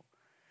go.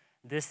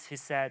 This, he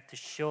said, to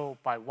show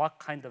by what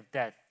kind of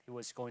death he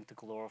was going to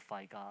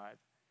glorify God.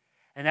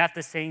 And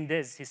after saying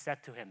this, he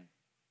said to him,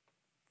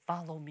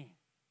 follow me.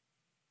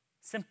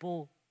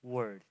 Simple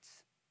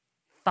words.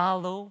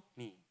 Follow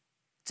me.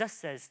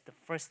 Just as the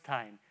first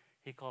time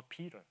he called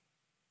Peter,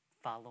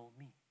 follow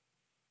me.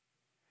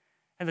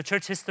 And the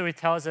church history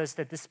tells us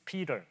that this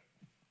Peter,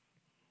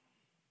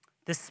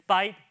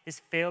 despite his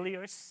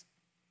failures,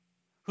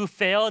 who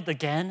failed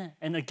again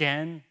and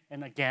again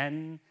and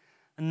again,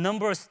 a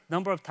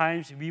number of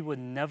times we would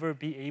never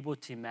be able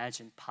to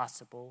imagine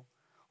possible,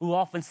 who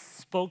often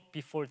spoke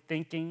before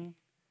thinking,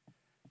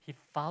 he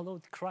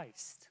followed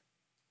Christ.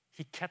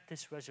 He kept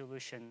his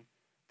resolution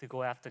to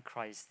go after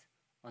Christ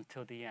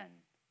until the end.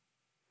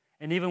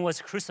 And even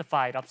was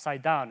crucified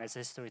upside down, as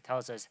history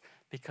tells us,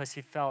 because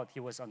he felt he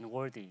was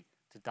unworthy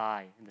to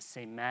die in the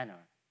same manner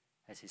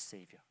as his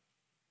Savior.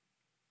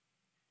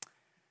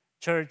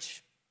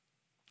 Church,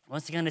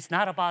 once again, it's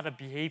not about a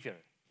behavior,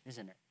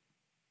 isn't it?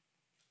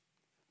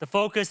 The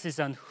focus is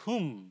on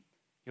whom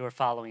you are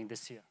following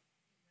this year.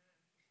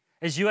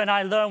 As you and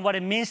I learn what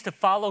it means to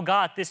follow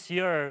God this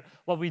year,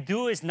 what we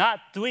do is not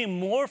doing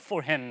more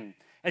for him.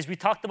 As we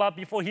talked about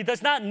before, he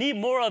does not need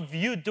more of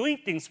you doing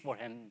things for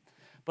him.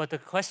 But the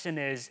question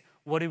is,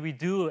 what do we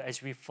do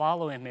as we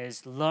follow him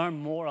is learn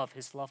more of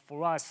his love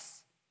for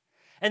us.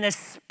 And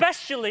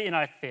especially in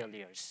our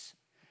failures.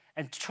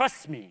 And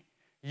trust me,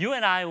 you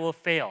and I will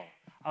fail.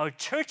 Our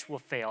church will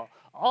fail.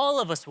 All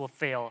of us will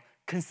fail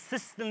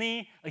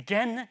consistently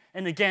again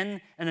and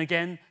again and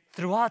again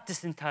throughout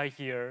this entire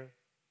year.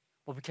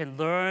 What we can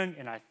learn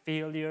in our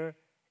failure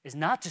is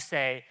not to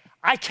say,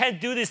 I can't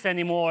do this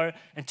anymore,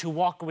 and to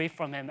walk away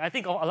from him. I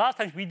think a lot of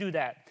times we do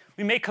that.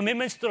 We make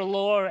commitments to the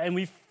Lord and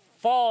we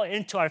fall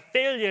into our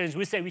failures.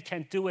 We say we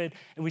can't do it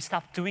and we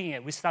stop doing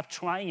it. We stop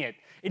trying it.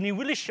 And it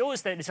really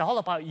shows that it's all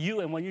about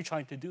you and what you're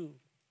trying to do.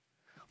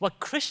 What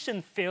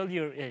Christian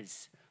failure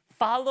is,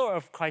 follower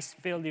of Christ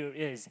failure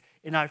is,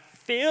 in our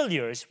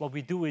failures, what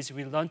we do is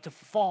we learn to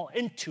fall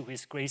into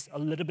His grace a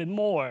little bit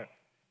more.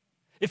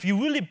 If you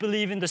really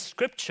believe in the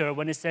scripture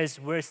when it says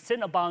where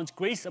sin abounds,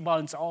 grace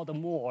abounds all the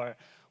more,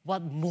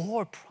 what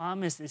more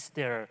promise is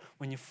there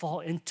when you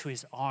fall into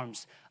His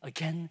arms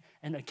again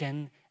and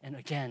again and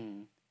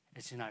again?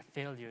 It's in our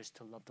failures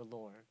to love the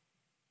Lord.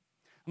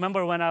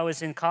 Remember when I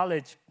was in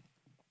college,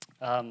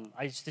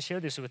 I used to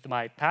share this with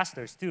my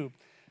pastors too.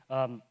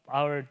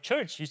 Our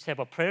church used to have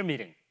a prayer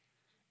meeting,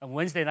 a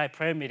Wednesday night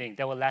prayer meeting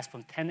that would last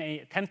from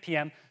 10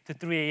 p.m. to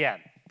 3 a.m.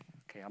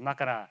 Okay, I'm not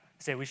gonna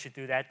say we should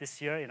do that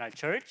this year in our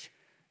church.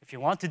 If you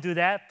want to do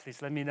that,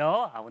 please let me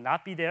know. I will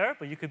not be there,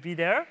 but you could be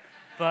there.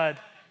 But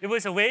it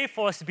was a way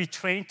for us to be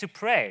trained to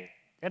pray.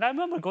 And I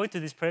remember going to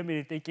this prayer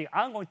meeting thinking,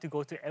 I'm going to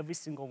go to every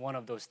single one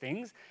of those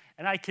things.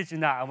 And I kid you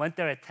not, I went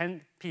there at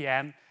 10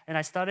 p.m. and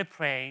I started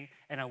praying,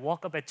 and I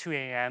woke up at 2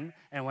 a.m.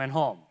 and went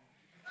home.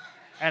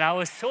 And I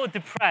was so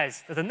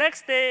depressed. The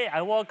next day,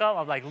 I woke up,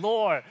 I'm like,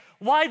 Lord,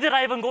 why did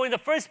I even go in the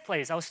first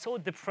place? I was so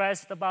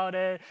depressed about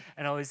it,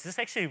 and I was just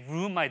actually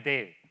ruined my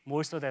day,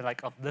 more so than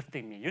like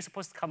uplifting me. You're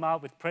supposed to come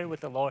out with prayer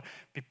with the Lord,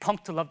 be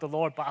pumped to love the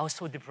Lord, but I was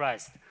so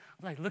depressed.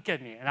 I'm like, look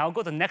at me. And I'll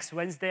go the next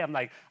Wednesday, I'm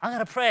like, I'm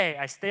gonna pray.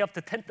 I stay up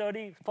to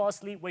 10:30, fall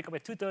asleep, wake up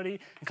at 2:30,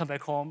 and come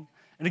back home.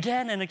 And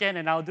again,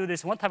 and I'll do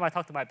this. One time I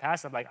talked to my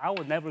pastor, I'm like, I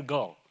will never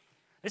go.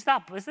 There's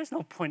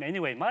no point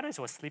anyway. Might as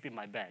well sleep in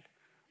my bed,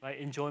 right?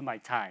 Enjoy my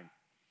time.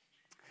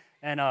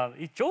 And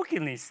he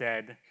jokingly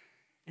said,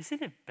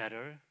 isn't it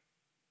better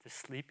to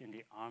sleep in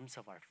the arms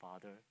of our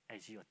Father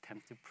as you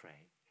attempt to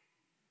pray?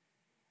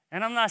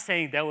 And I'm not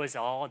saying that was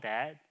all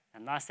that.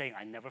 I'm not saying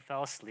I never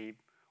fell asleep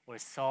or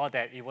saw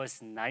that it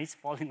was nice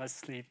falling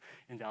asleep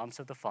in the arms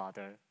of the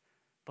Father.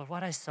 But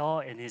what I saw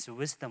in His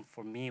wisdom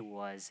for me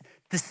was,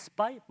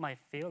 despite my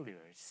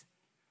failures,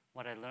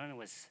 what I learned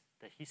was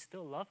that He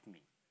still loved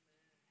me.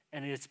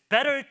 And it's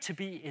better to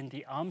be in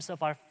the arms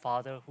of our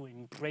Father who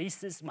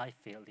embraces my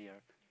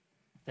failure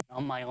than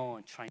on my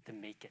own trying to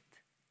make it.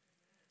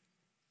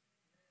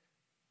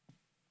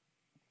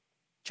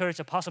 Church,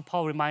 Apostle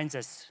Paul reminds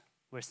us,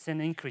 where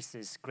sin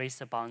increases,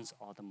 grace abounds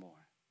all the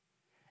more.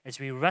 As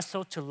we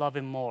wrestle to love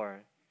Him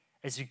more,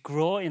 as we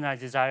grow in our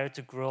desire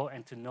to grow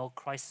and to know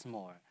Christ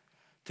more,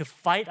 to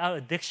fight our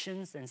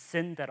addictions and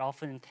sin that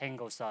often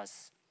entangles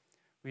us,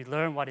 we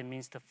learn what it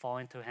means to fall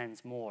into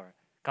hands more,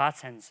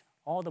 God's hands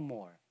all the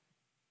more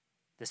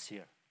this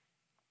year.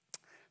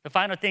 The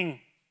final thing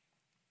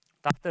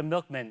Dr.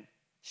 Milkman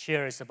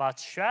shares about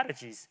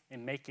strategies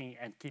in making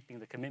and keeping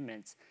the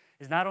commitments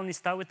is not only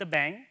start with a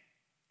bang,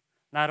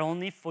 not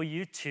only for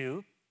you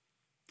to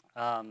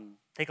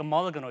take a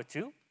mulligan or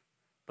two,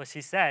 but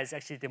she says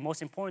actually the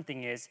most important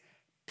thing is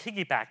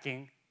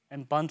piggybacking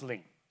and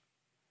bundling.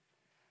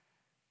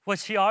 What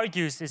she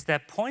argues is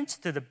that points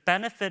to the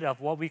benefit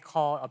of what we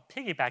call a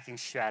piggybacking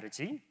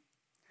strategy.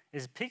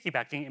 Is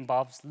piggybacking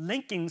involves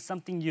linking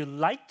something you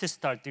like to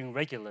start doing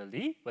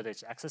regularly, whether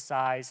it's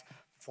exercise,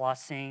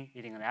 flossing,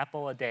 eating an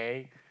apple a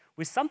day,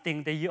 with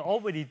something that you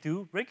already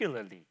do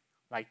regularly,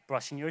 like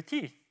brushing your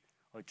teeth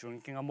or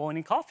drinking a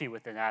morning coffee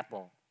with an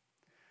apple.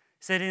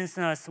 So in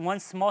one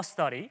small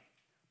study,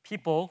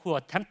 people who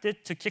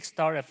attempted to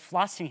kickstart a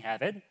flossing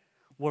habit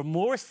were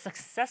more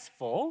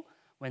successful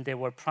when they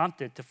were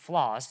prompted to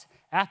floss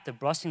after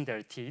brushing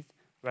their teeth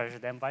rather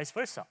than vice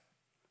versa.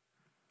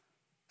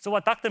 So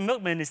what Dr.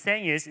 Milkman is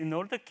saying is, in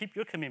order to keep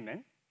your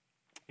commitment,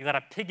 you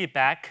gotta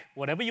piggyback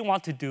whatever you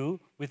want to do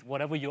with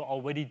whatever you're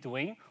already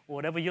doing or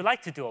whatever you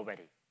like to do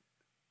already.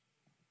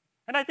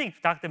 And I think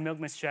Dr.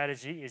 Milkman's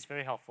strategy is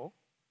very helpful.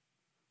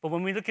 But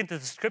when we look into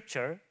the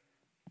Scripture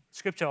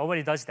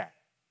already does that.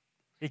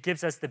 It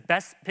gives us the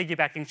best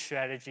piggybacking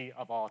strategy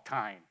of all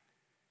time.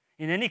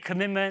 In any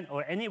commitment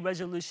or any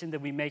resolution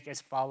that we make as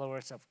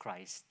followers of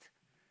Christ,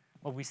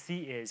 what we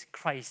see is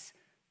Christ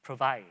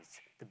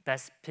provides the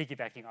best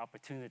piggybacking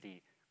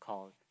opportunity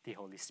called the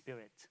Holy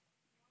Spirit.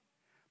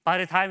 By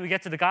the time we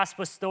get to the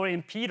gospel story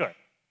in Peter,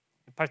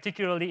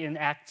 particularly in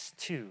Acts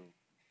 2,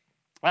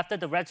 after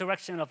the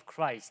resurrection of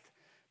Christ,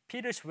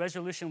 Peter's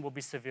resolution will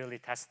be severely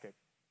tested.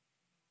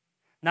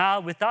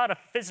 Now, without a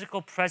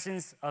physical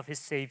presence of his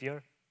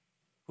Savior,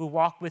 who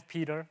walked with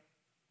Peter,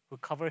 who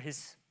covered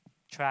his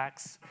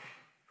tracks,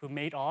 who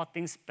made all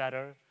things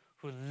better,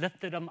 who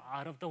lifted him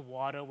out of the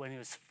water when he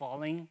was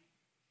falling,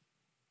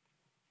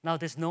 now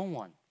there's no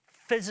one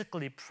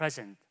physically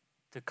present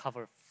to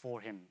cover for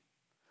him.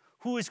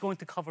 Who is going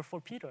to cover for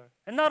Peter?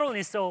 And not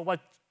only so, what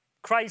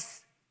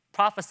Christ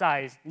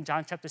prophesied in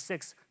John chapter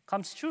 6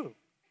 comes true.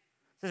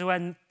 This is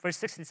when, verse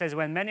 60 says,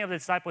 when many of the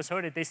disciples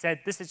heard it, they said,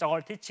 this is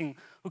our teaching,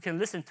 who can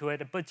listen to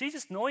it? But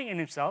Jesus, knowing in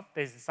himself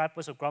that his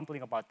disciples were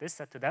grumbling about this,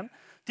 said to them,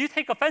 do you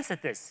take offense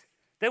at this?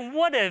 Then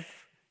what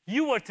if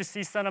you were to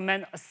see Son of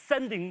Man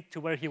ascending to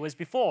where he was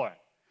before?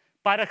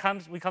 By the time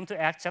we come to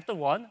Acts chapter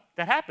 1,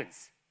 that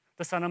happens.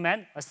 The Son of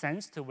Man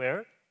ascends to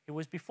where he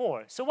was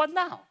before. So what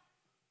now?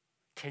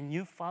 Can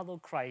you follow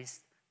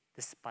Christ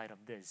despite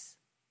of this?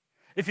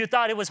 If you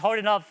thought it was hard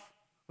enough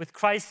with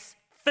Christ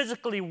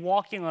physically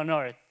walking on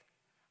earth,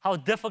 How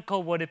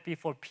difficult would it be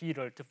for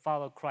Peter to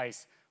follow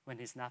Christ when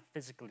he's not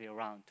physically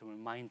around, to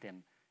remind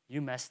him,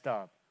 you messed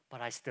up,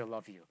 but I still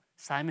love you.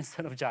 Simon,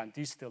 son of John,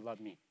 do you still love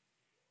me?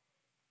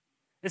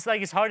 It's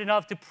like it's hard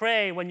enough to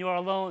pray when you're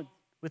alone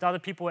with other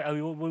people,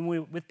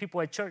 with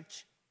people at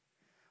church.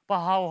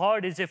 But how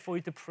hard is it for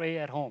you to pray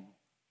at home?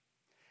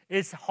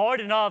 It's hard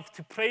enough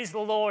to praise the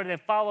Lord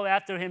and follow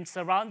after Him,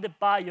 surrounded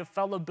by your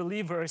fellow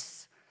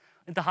believers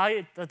at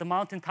the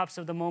mountaintops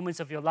of the moments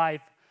of your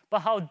life.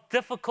 But how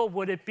difficult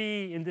would it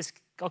be in this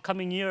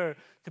upcoming year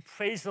to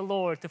praise the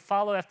Lord, to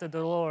follow after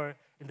the Lord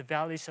in the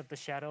valleys of the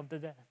shadow of the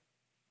death?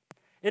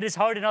 It is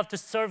hard enough to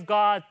serve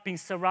God being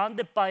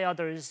surrounded by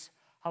others.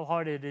 How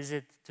hard is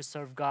it to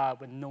serve God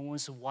when no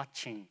one's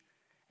watching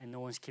and no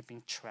one's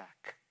keeping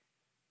track?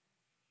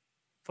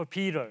 For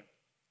Peter,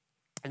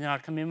 and in our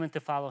commitment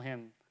to follow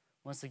Him,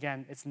 once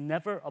again, it's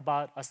never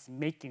about us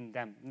making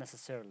them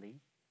necessarily,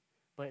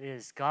 but it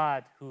is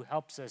God who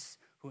helps us,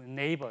 who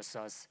enables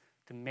us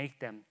to make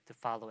them to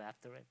follow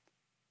after it.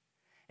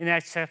 In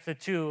Acts chapter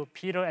 2,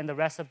 Peter and the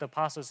rest of the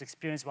apostles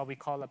experienced what we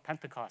call a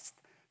Pentecost,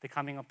 the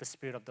coming of the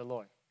Spirit of the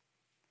Lord.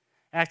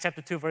 Acts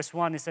chapter 2, verse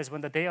 1, it says,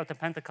 when the day of the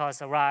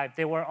Pentecost arrived,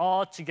 they were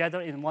all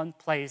together in one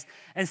place.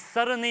 And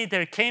suddenly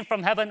there came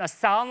from heaven a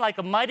sound like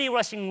a mighty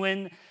rushing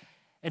wind,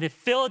 and it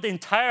filled the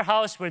entire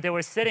house where they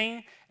were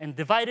sitting, and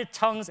divided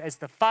tongues as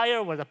the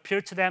fire would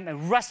appear to them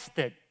and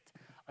rested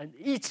on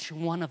each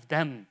one of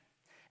them.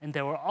 And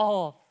they were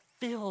all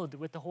filled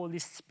with the Holy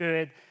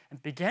Spirit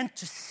and began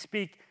to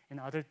speak in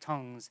other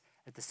tongues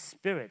as the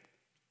Spirit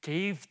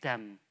gave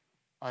them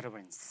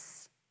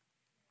utterance.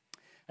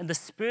 And the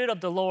Spirit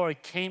of the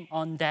Lord came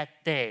on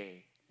that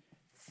day,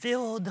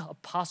 filled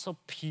Apostle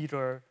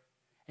Peter,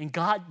 and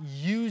God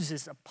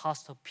uses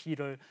Apostle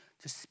Peter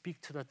to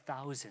speak to the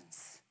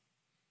thousands.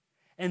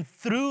 And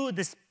through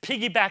this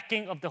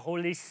piggybacking of the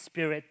Holy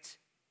Spirit,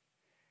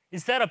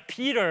 instead of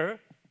Peter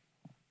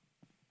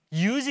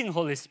using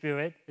Holy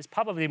Spirit, it's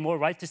probably more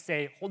right to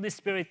say Holy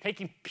Spirit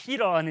taking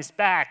Peter on his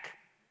back,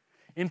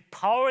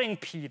 empowering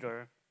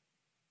Peter.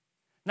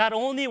 Not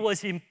only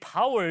was he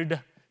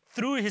empowered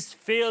through his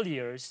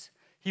failures,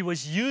 he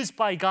was used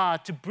by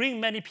God to bring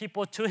many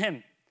people to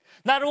Him.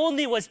 Not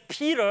only was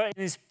Peter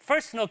in his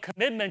personal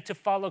commitment to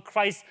follow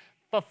Christ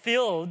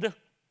fulfilled,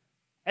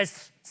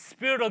 as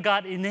Spirit of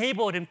God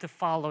enabled him to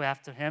follow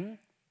after Him,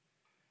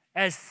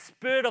 as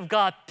Spirit of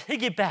God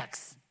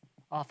piggybacks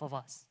off of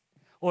us,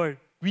 or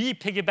we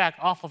piggyback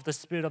off of the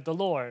Spirit of the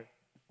Lord,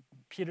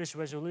 Peter's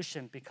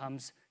resolution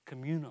becomes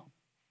communal.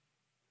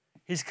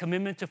 His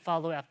commitment to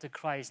follow after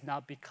Christ now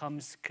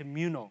becomes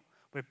communal,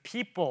 where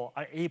people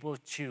are able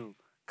to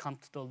come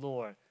to the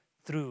Lord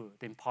through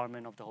the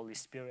empowerment of the Holy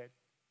Spirit.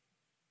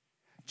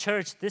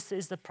 Church, this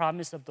is the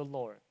promise of the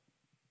Lord.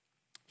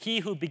 He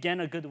who began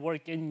a good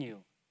work in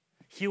you,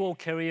 He will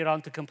carry it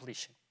on to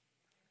completion.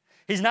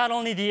 He's not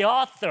only the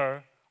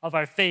author of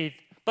our faith,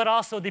 but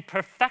also the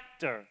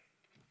perfecter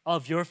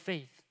of your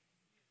faith.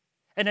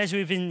 And as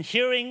we've been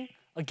hearing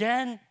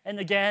again and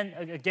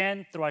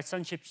again through our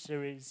sonship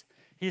series,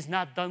 He's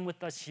not done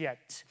with us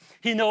yet.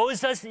 He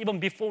knows us even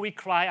before we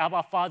cry,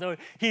 Abba, Father.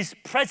 He's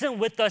present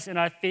with us in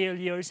our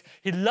failures.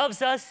 He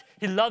loves us,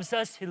 He loves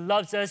us, He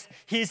loves us.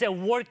 He's at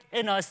work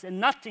in us, and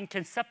nothing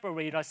can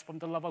separate us from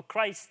the love of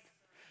Christ.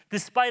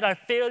 Despite our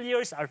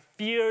failures, our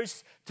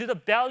fears, to the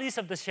valleys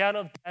of the shadow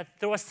of death,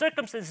 through our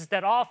circumstances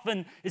that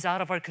often is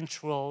out of our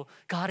control,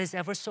 God is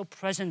ever so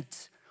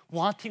present,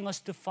 wanting us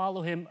to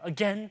follow Him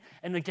again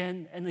and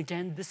again and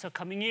again this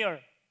upcoming year.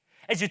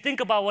 As you think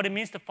about what it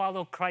means to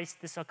follow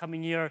Christ this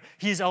upcoming year,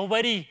 He's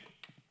already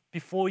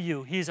before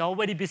you. He's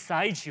already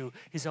beside you.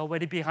 He's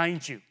already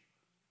behind you.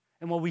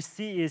 And what we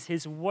see is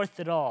He's worth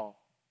it all.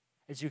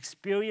 As you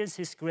experience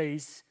His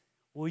grace,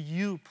 will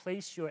you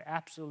place your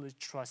absolute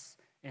trust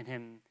in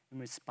Him in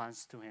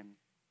response to Him?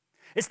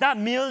 It's not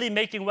merely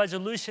making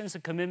resolutions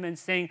and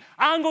commitments saying,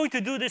 I'm going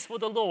to do this for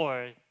the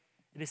Lord.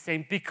 It is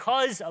saying,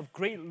 because of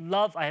great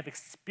love I have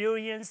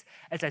experienced,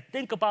 as I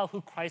think about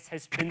who Christ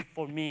has been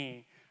for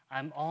me,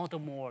 I'm all the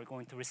more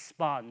going to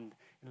respond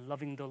in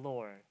loving the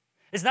Lord.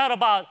 It's not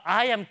about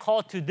I am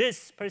called to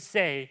this per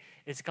se.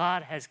 It's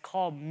God has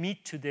called me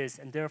to this,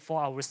 and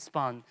therefore I'll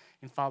respond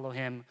and follow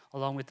Him,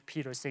 along with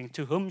Peter saying,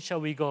 to whom shall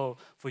we go?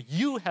 For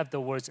you have the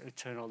words of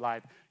eternal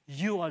life.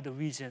 You are the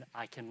reason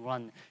I can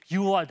run.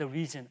 You are the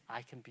reason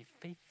I can be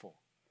faithful.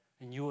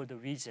 And you are the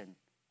reason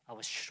I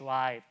will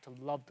strive to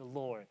love the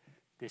Lord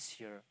this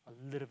year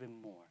a little bit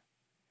more.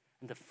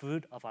 And the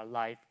fruit of our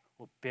life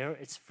will bear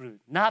its fruit,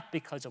 not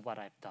because of what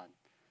I've done,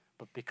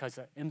 but because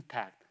of the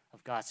impact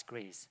of God's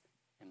grace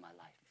in my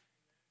life.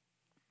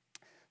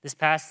 This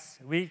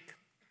past week,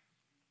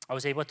 I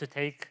was able to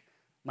take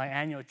my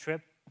annual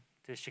trip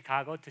to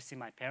Chicago to see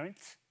my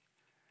parents.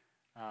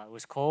 It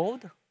was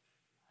cold.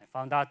 I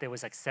found out there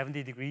was like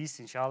 70 degrees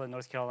in Charlotte,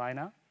 North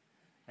Carolina,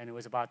 and it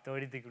was about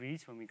 30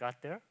 degrees when we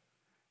got there.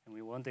 And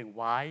we were wondering,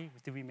 why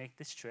did we make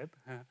this trip?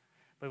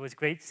 But it was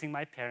great seeing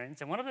my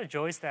parents. And one of the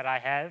joys that I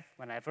have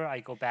whenever I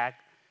go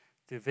back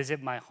to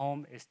visit my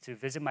home is to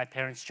visit my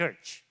parents'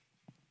 church.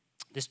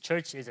 This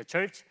church is a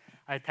church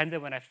I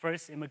attended when I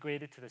first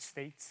immigrated to the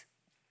States.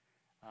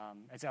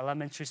 As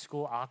elementary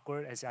school,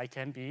 awkward as I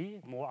can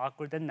be, more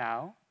awkward than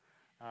now.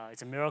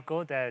 It's a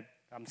miracle that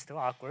I'm still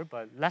awkward,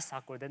 but less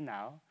awkward than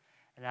now.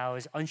 And I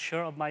was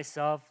unsure of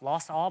myself,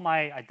 lost all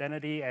my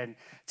identity, and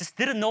just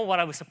didn't know what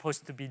I was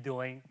supposed to be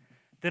doing,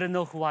 didn't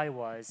know who I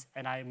was.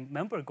 And I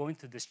remember going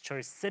to this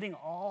church, sitting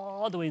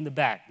all the way in the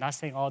back. Not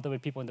saying all the way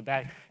people in the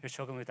back, you're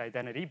struggling with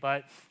identity,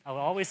 but I would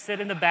always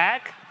sit in the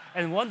back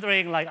and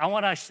wondering, like, I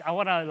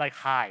wanna like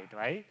hide,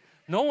 right?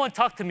 No one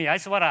talked to me. I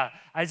just wanna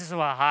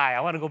hide. I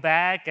wanna go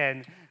back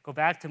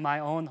to my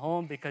own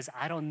home because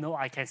I don't know.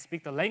 I can't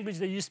speak the language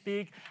that you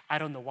speak. I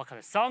don't know what kind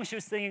of songs you're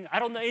singing. I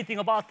don't know anything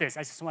about this.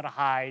 I just wanna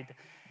hide.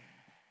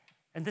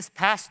 And this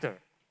pastor,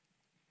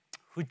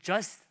 who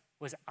just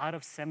was out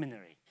of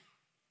seminary,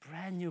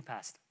 brand new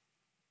pastor,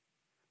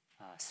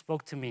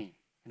 spoke to me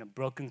in a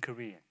broken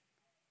Korean,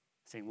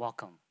 saying,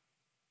 "Welcome."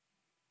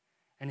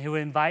 And he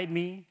would invite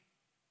me.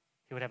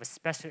 He would have a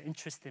special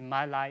interest in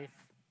my life.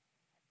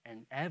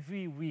 And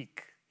every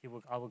week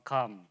I would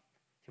come.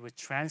 He would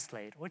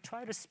translate or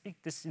try to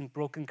speak this in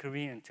broken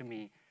Korean to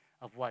me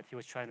of what he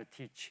was trying to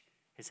teach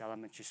his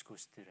elementary school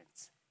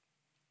students.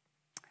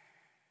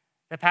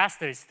 The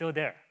pastor is still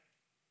there.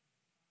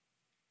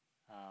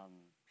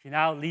 He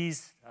now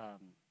leads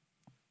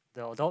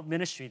the adult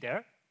ministry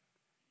there.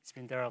 He's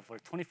been there for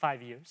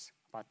 25 years,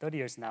 about 30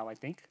 years now, I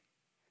think.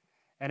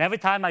 And every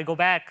time I go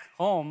back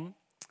home,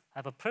 I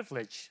have a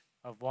privilege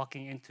of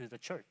walking into the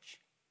church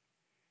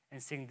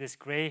and seeing this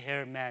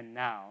gray-haired man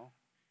now,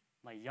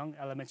 my young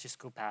elementary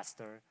school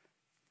pastor,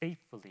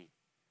 faithfully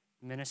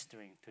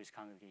ministering to his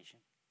congregation.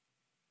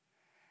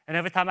 And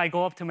every time I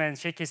go up to him and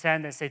shake his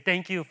hand and say,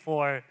 "Thank you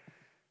for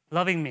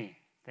loving me.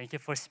 Thank you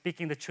for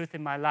speaking the truth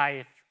in my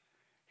life,"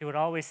 he would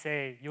always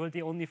say, "You're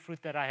the only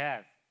fruit that I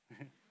have."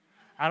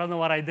 I don't know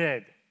what I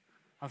did.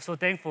 I'm so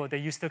thankful that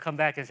you still come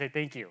back and say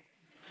thank you,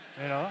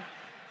 you know?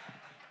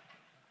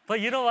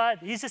 But you know what?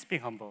 He's just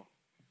being humble.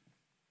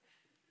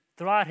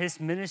 Throughout his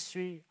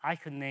ministry, I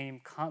could name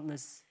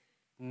countless,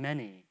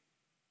 many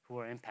who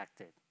were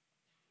impacted,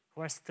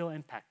 who are still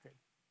impacted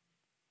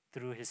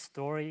through his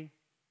story,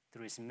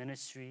 through his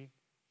ministry,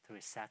 through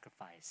his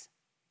sacrifice,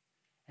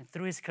 and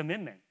through his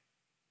commitment,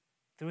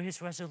 through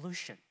his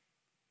resolution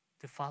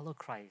to follow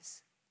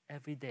Christ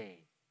every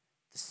day,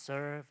 to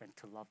serve and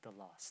to love the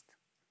lost.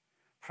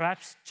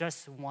 Perhaps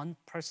just one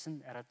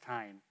person at a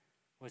time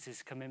was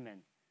his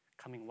commitment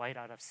coming right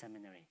out of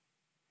seminary.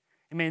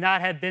 It may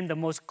not have been the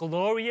most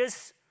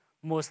glorious,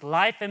 most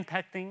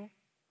life-impacting,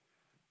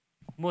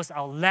 most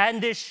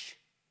outlandish,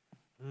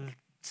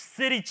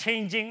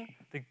 city-changing,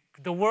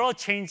 the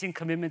world-changing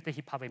commitment that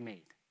he probably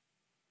made.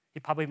 He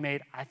probably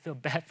made, I feel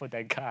bad for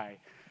that guy.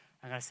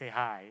 I'm going to say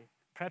hi.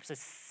 Perhaps a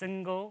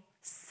single,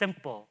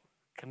 simple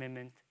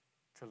commitment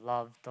to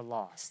love the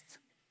lost.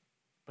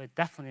 But it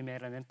definitely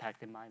made an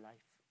impact in my life.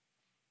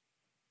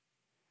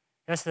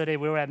 Yesterday,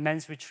 we were at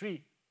men's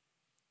retreat.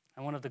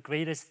 And one of the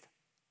greatest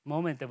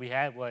moments that we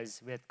had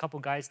was we had a couple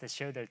guys that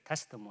shared their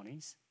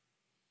testimonies.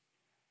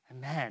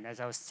 And man, as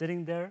I was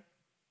sitting there,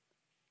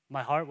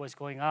 my heart was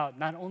going out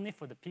not only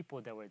for the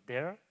people that were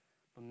there,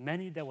 but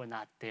many that were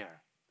not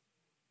there.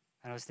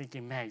 And I was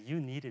thinking, man, you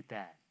needed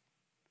that.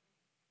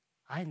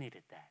 I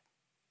needed that.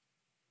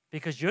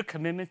 Because your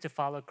commitment to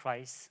follow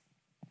Christ,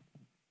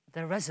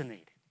 that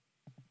resonated.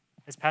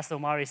 As Pastor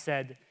Omari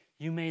said,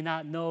 you may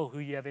not know who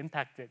you have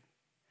impacted.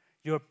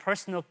 Your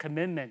personal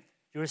commitment,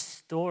 your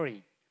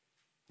story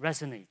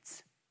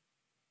resonates.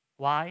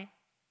 Why?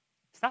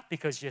 It's not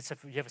because you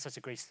have such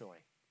a great story.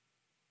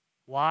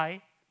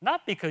 Why?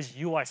 Not because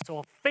you are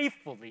so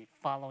faithfully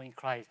following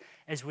Christ.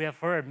 As we have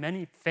heard,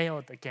 many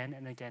failed again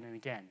and again and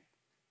again.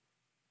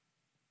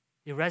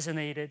 It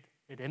resonated,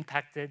 it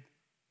impacted,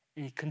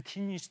 and it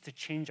continues to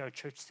change our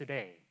church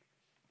today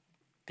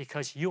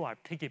because you are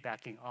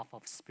piggybacking off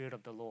of the Spirit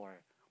of the Lord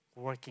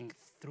working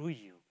through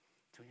you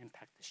to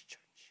impact this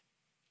church.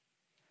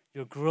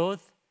 Your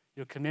growth,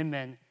 your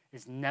commitment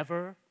is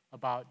never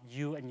about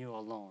you and you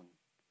alone,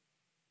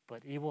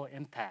 but it will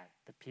impact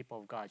the people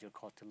of God you're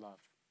called to love.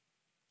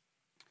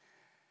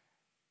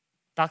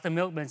 Dr.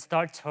 Milkman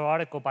starts her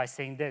article by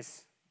saying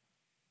this: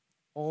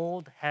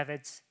 old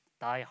habits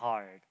die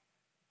hard,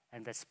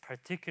 and that's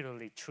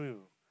particularly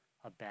true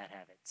of bad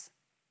habits.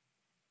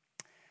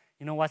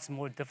 You know what's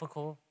more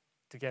difficult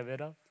to get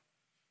rid of?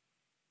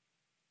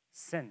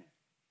 Sin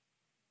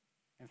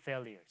and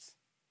failures.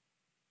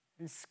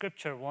 And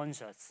Scripture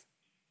warns us,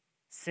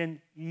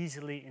 sin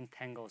easily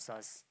entangles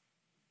us.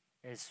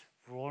 As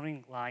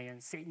roaring lion,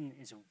 Satan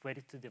is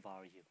ready to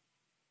devour you.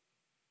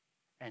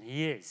 And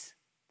he is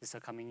this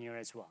coming year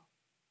as well.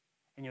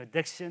 And your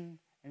addiction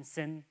and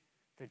sin,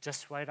 they're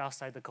just right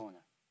outside the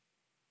corner.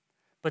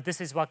 But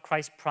this is what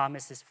Christ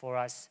promises for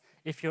us.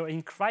 If you're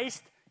in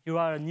Christ, you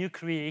are a new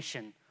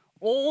creation.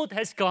 Old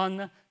has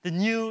gone, the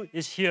new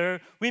is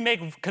here. We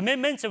make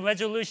commitments and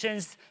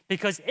resolutions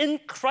because in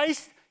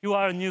Christ, you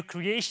are a new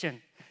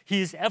creation.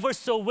 He is ever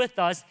so with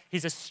us.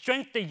 He's a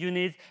strength that you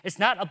need. It's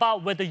not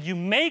about whether you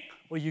make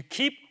or you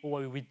keep or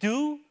what we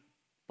do,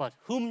 but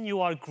whom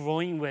you are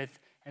growing with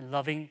and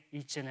loving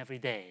each and every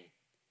day.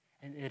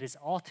 And it is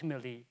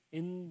ultimately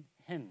in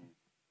Him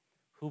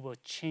who will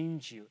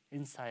change you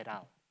inside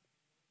out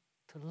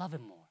to love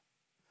Him more,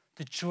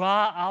 to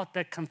draw out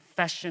that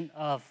confession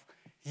of,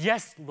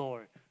 yes,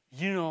 Lord,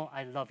 you know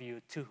I love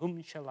you. To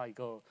whom shall I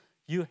go?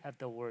 You have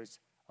the words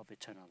of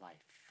eternal life.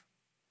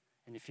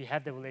 And if you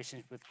have the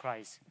relationship with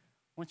Christ,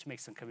 won't you make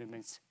some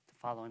commitments to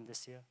follow Him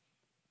this year?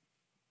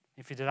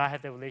 If you do not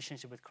have the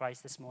relationship with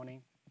Christ this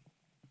morning,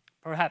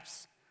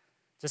 perhaps,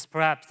 just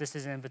perhaps, this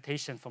is an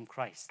invitation from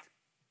Christ.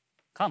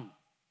 Come,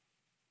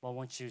 but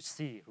won't you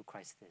see who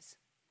Christ is?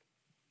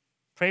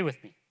 Pray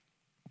with me.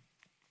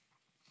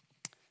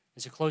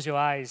 As you close your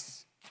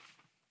eyes,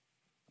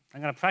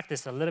 I'm going to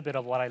practice a little bit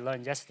of what I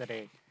learned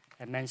yesterday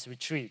at men's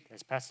retreat,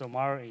 as Pastor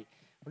Omari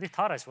really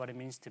taught us what it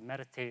means to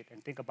meditate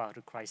and think about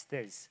who Christ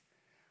is.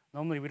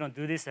 Normally, we don't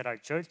do this at our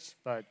church,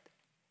 but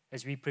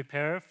as we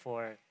prepare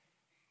for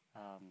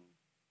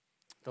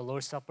the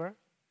Lord's Supper,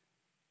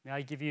 may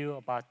I give you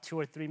about 2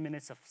 or 3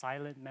 minutes of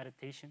silent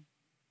meditation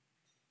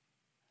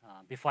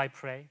before I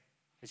pray,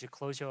 as you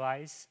close your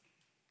eyes.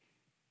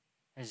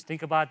 As you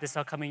think about this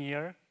upcoming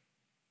year,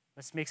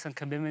 let's make some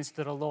commitments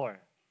to the Lord.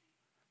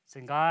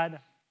 Saying, God,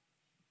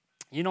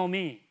 you know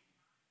me.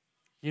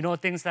 You know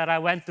things that I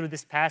went through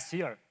this past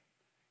year.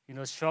 You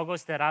know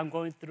struggles that I'm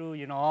going through.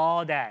 You know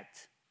all that.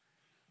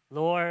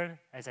 Lord,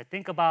 as I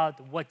think about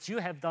what you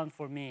have done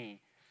for me,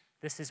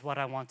 this is what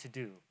I want to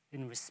do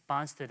in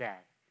response to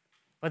that.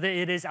 Whether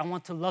it is I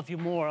want to love you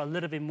more, a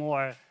little bit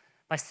more,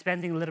 by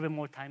spending a little bit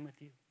more time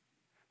with you.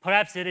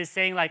 Perhaps it is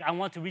saying like, I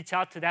want to reach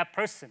out to that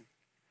person.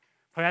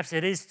 Perhaps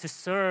it is to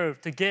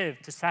serve, to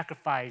give, to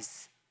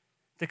sacrifice,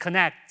 to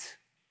connect,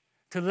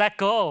 to let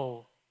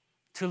go,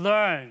 to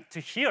learn, to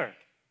hear,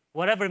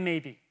 whatever it may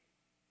be.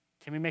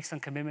 Can we make some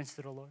commitments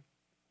to the Lord?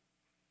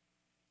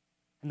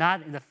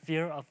 Not in the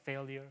fear of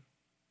failure,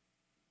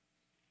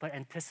 but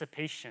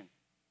anticipation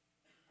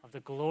of the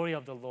glory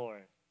of the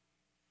Lord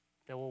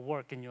that will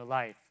work in your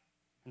life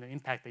and the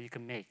impact that you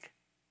can make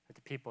with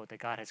the people that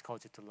God has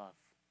called you to love.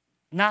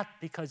 Not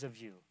because of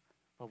you,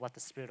 but what the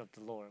Spirit of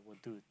the Lord will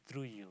do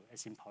through you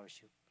as He empowers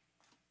you.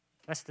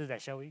 Let's do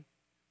that, shall we?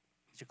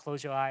 As you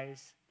close your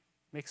eyes,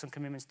 make some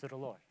commitments to the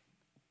Lord.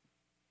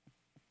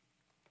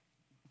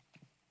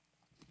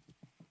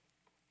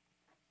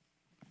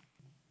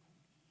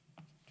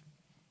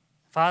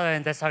 Father,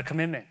 and that's our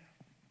commitment.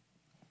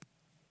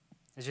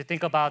 As you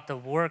think about the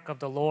work of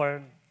the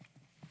Lord,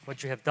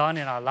 what you have done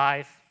in our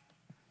life,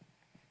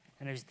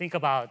 and as you think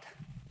about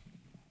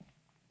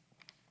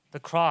the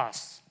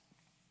cross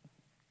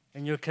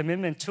and your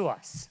commitment to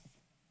us,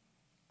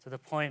 to the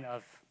point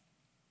of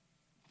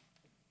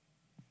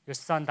your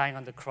Son dying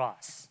on the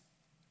cross.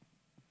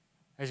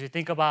 As you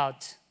think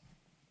about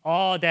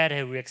all that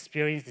we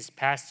experienced this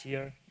past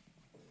year,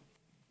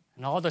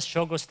 and all the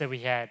struggles that we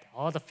had,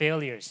 all the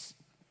failures,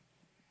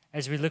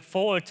 as we look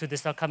forward to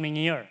this upcoming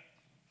year,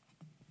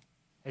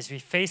 as we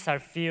face our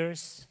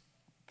fears,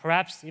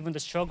 perhaps even the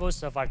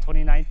struggles of our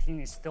 2019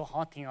 is still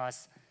haunting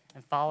us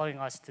and following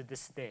us to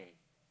this day.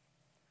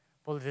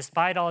 But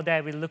despite all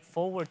that, we look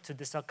forward to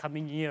this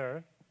upcoming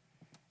year,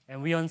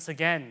 and we once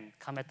again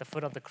come at the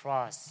foot of the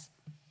cross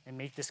and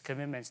make these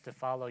commitments to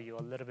follow you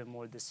a little bit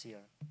more this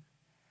year.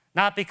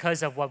 Not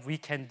because of what we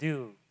can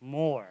do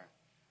more,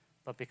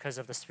 but because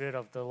of the Spirit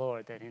of the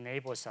Lord that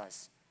enables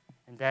us,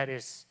 and that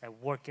is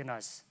at work in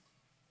us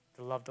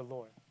to love the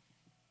Lord.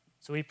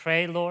 So we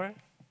pray, Lord,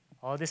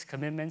 all these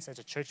commitments as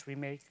a church we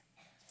make,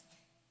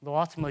 Lord,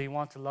 ultimately we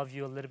want to love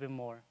you a little bit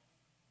more.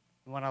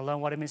 We want to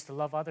learn what it means to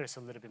love others a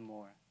little bit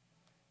more.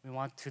 We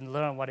want to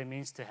learn what it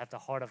means to have the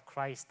heart of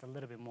Christ a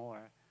little bit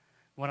more.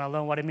 We want to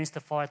learn what it means to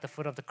fall at the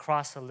foot of the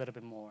cross a little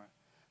bit more.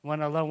 We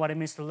want to learn what it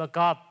means to look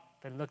up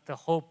and look the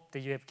hope that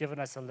you have given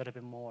us a little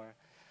bit more.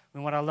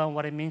 We want to learn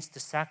what it means to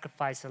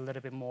sacrifice a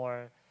little bit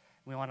more.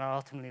 We want to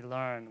ultimately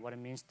learn what it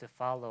means to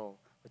follow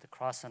with the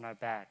cross on our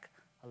back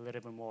a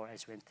little bit more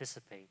as we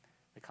anticipate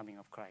the coming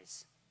of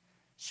Christ.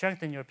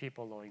 Strengthen your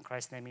people, Lord. In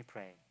Christ's name we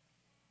pray.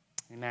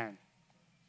 Amen.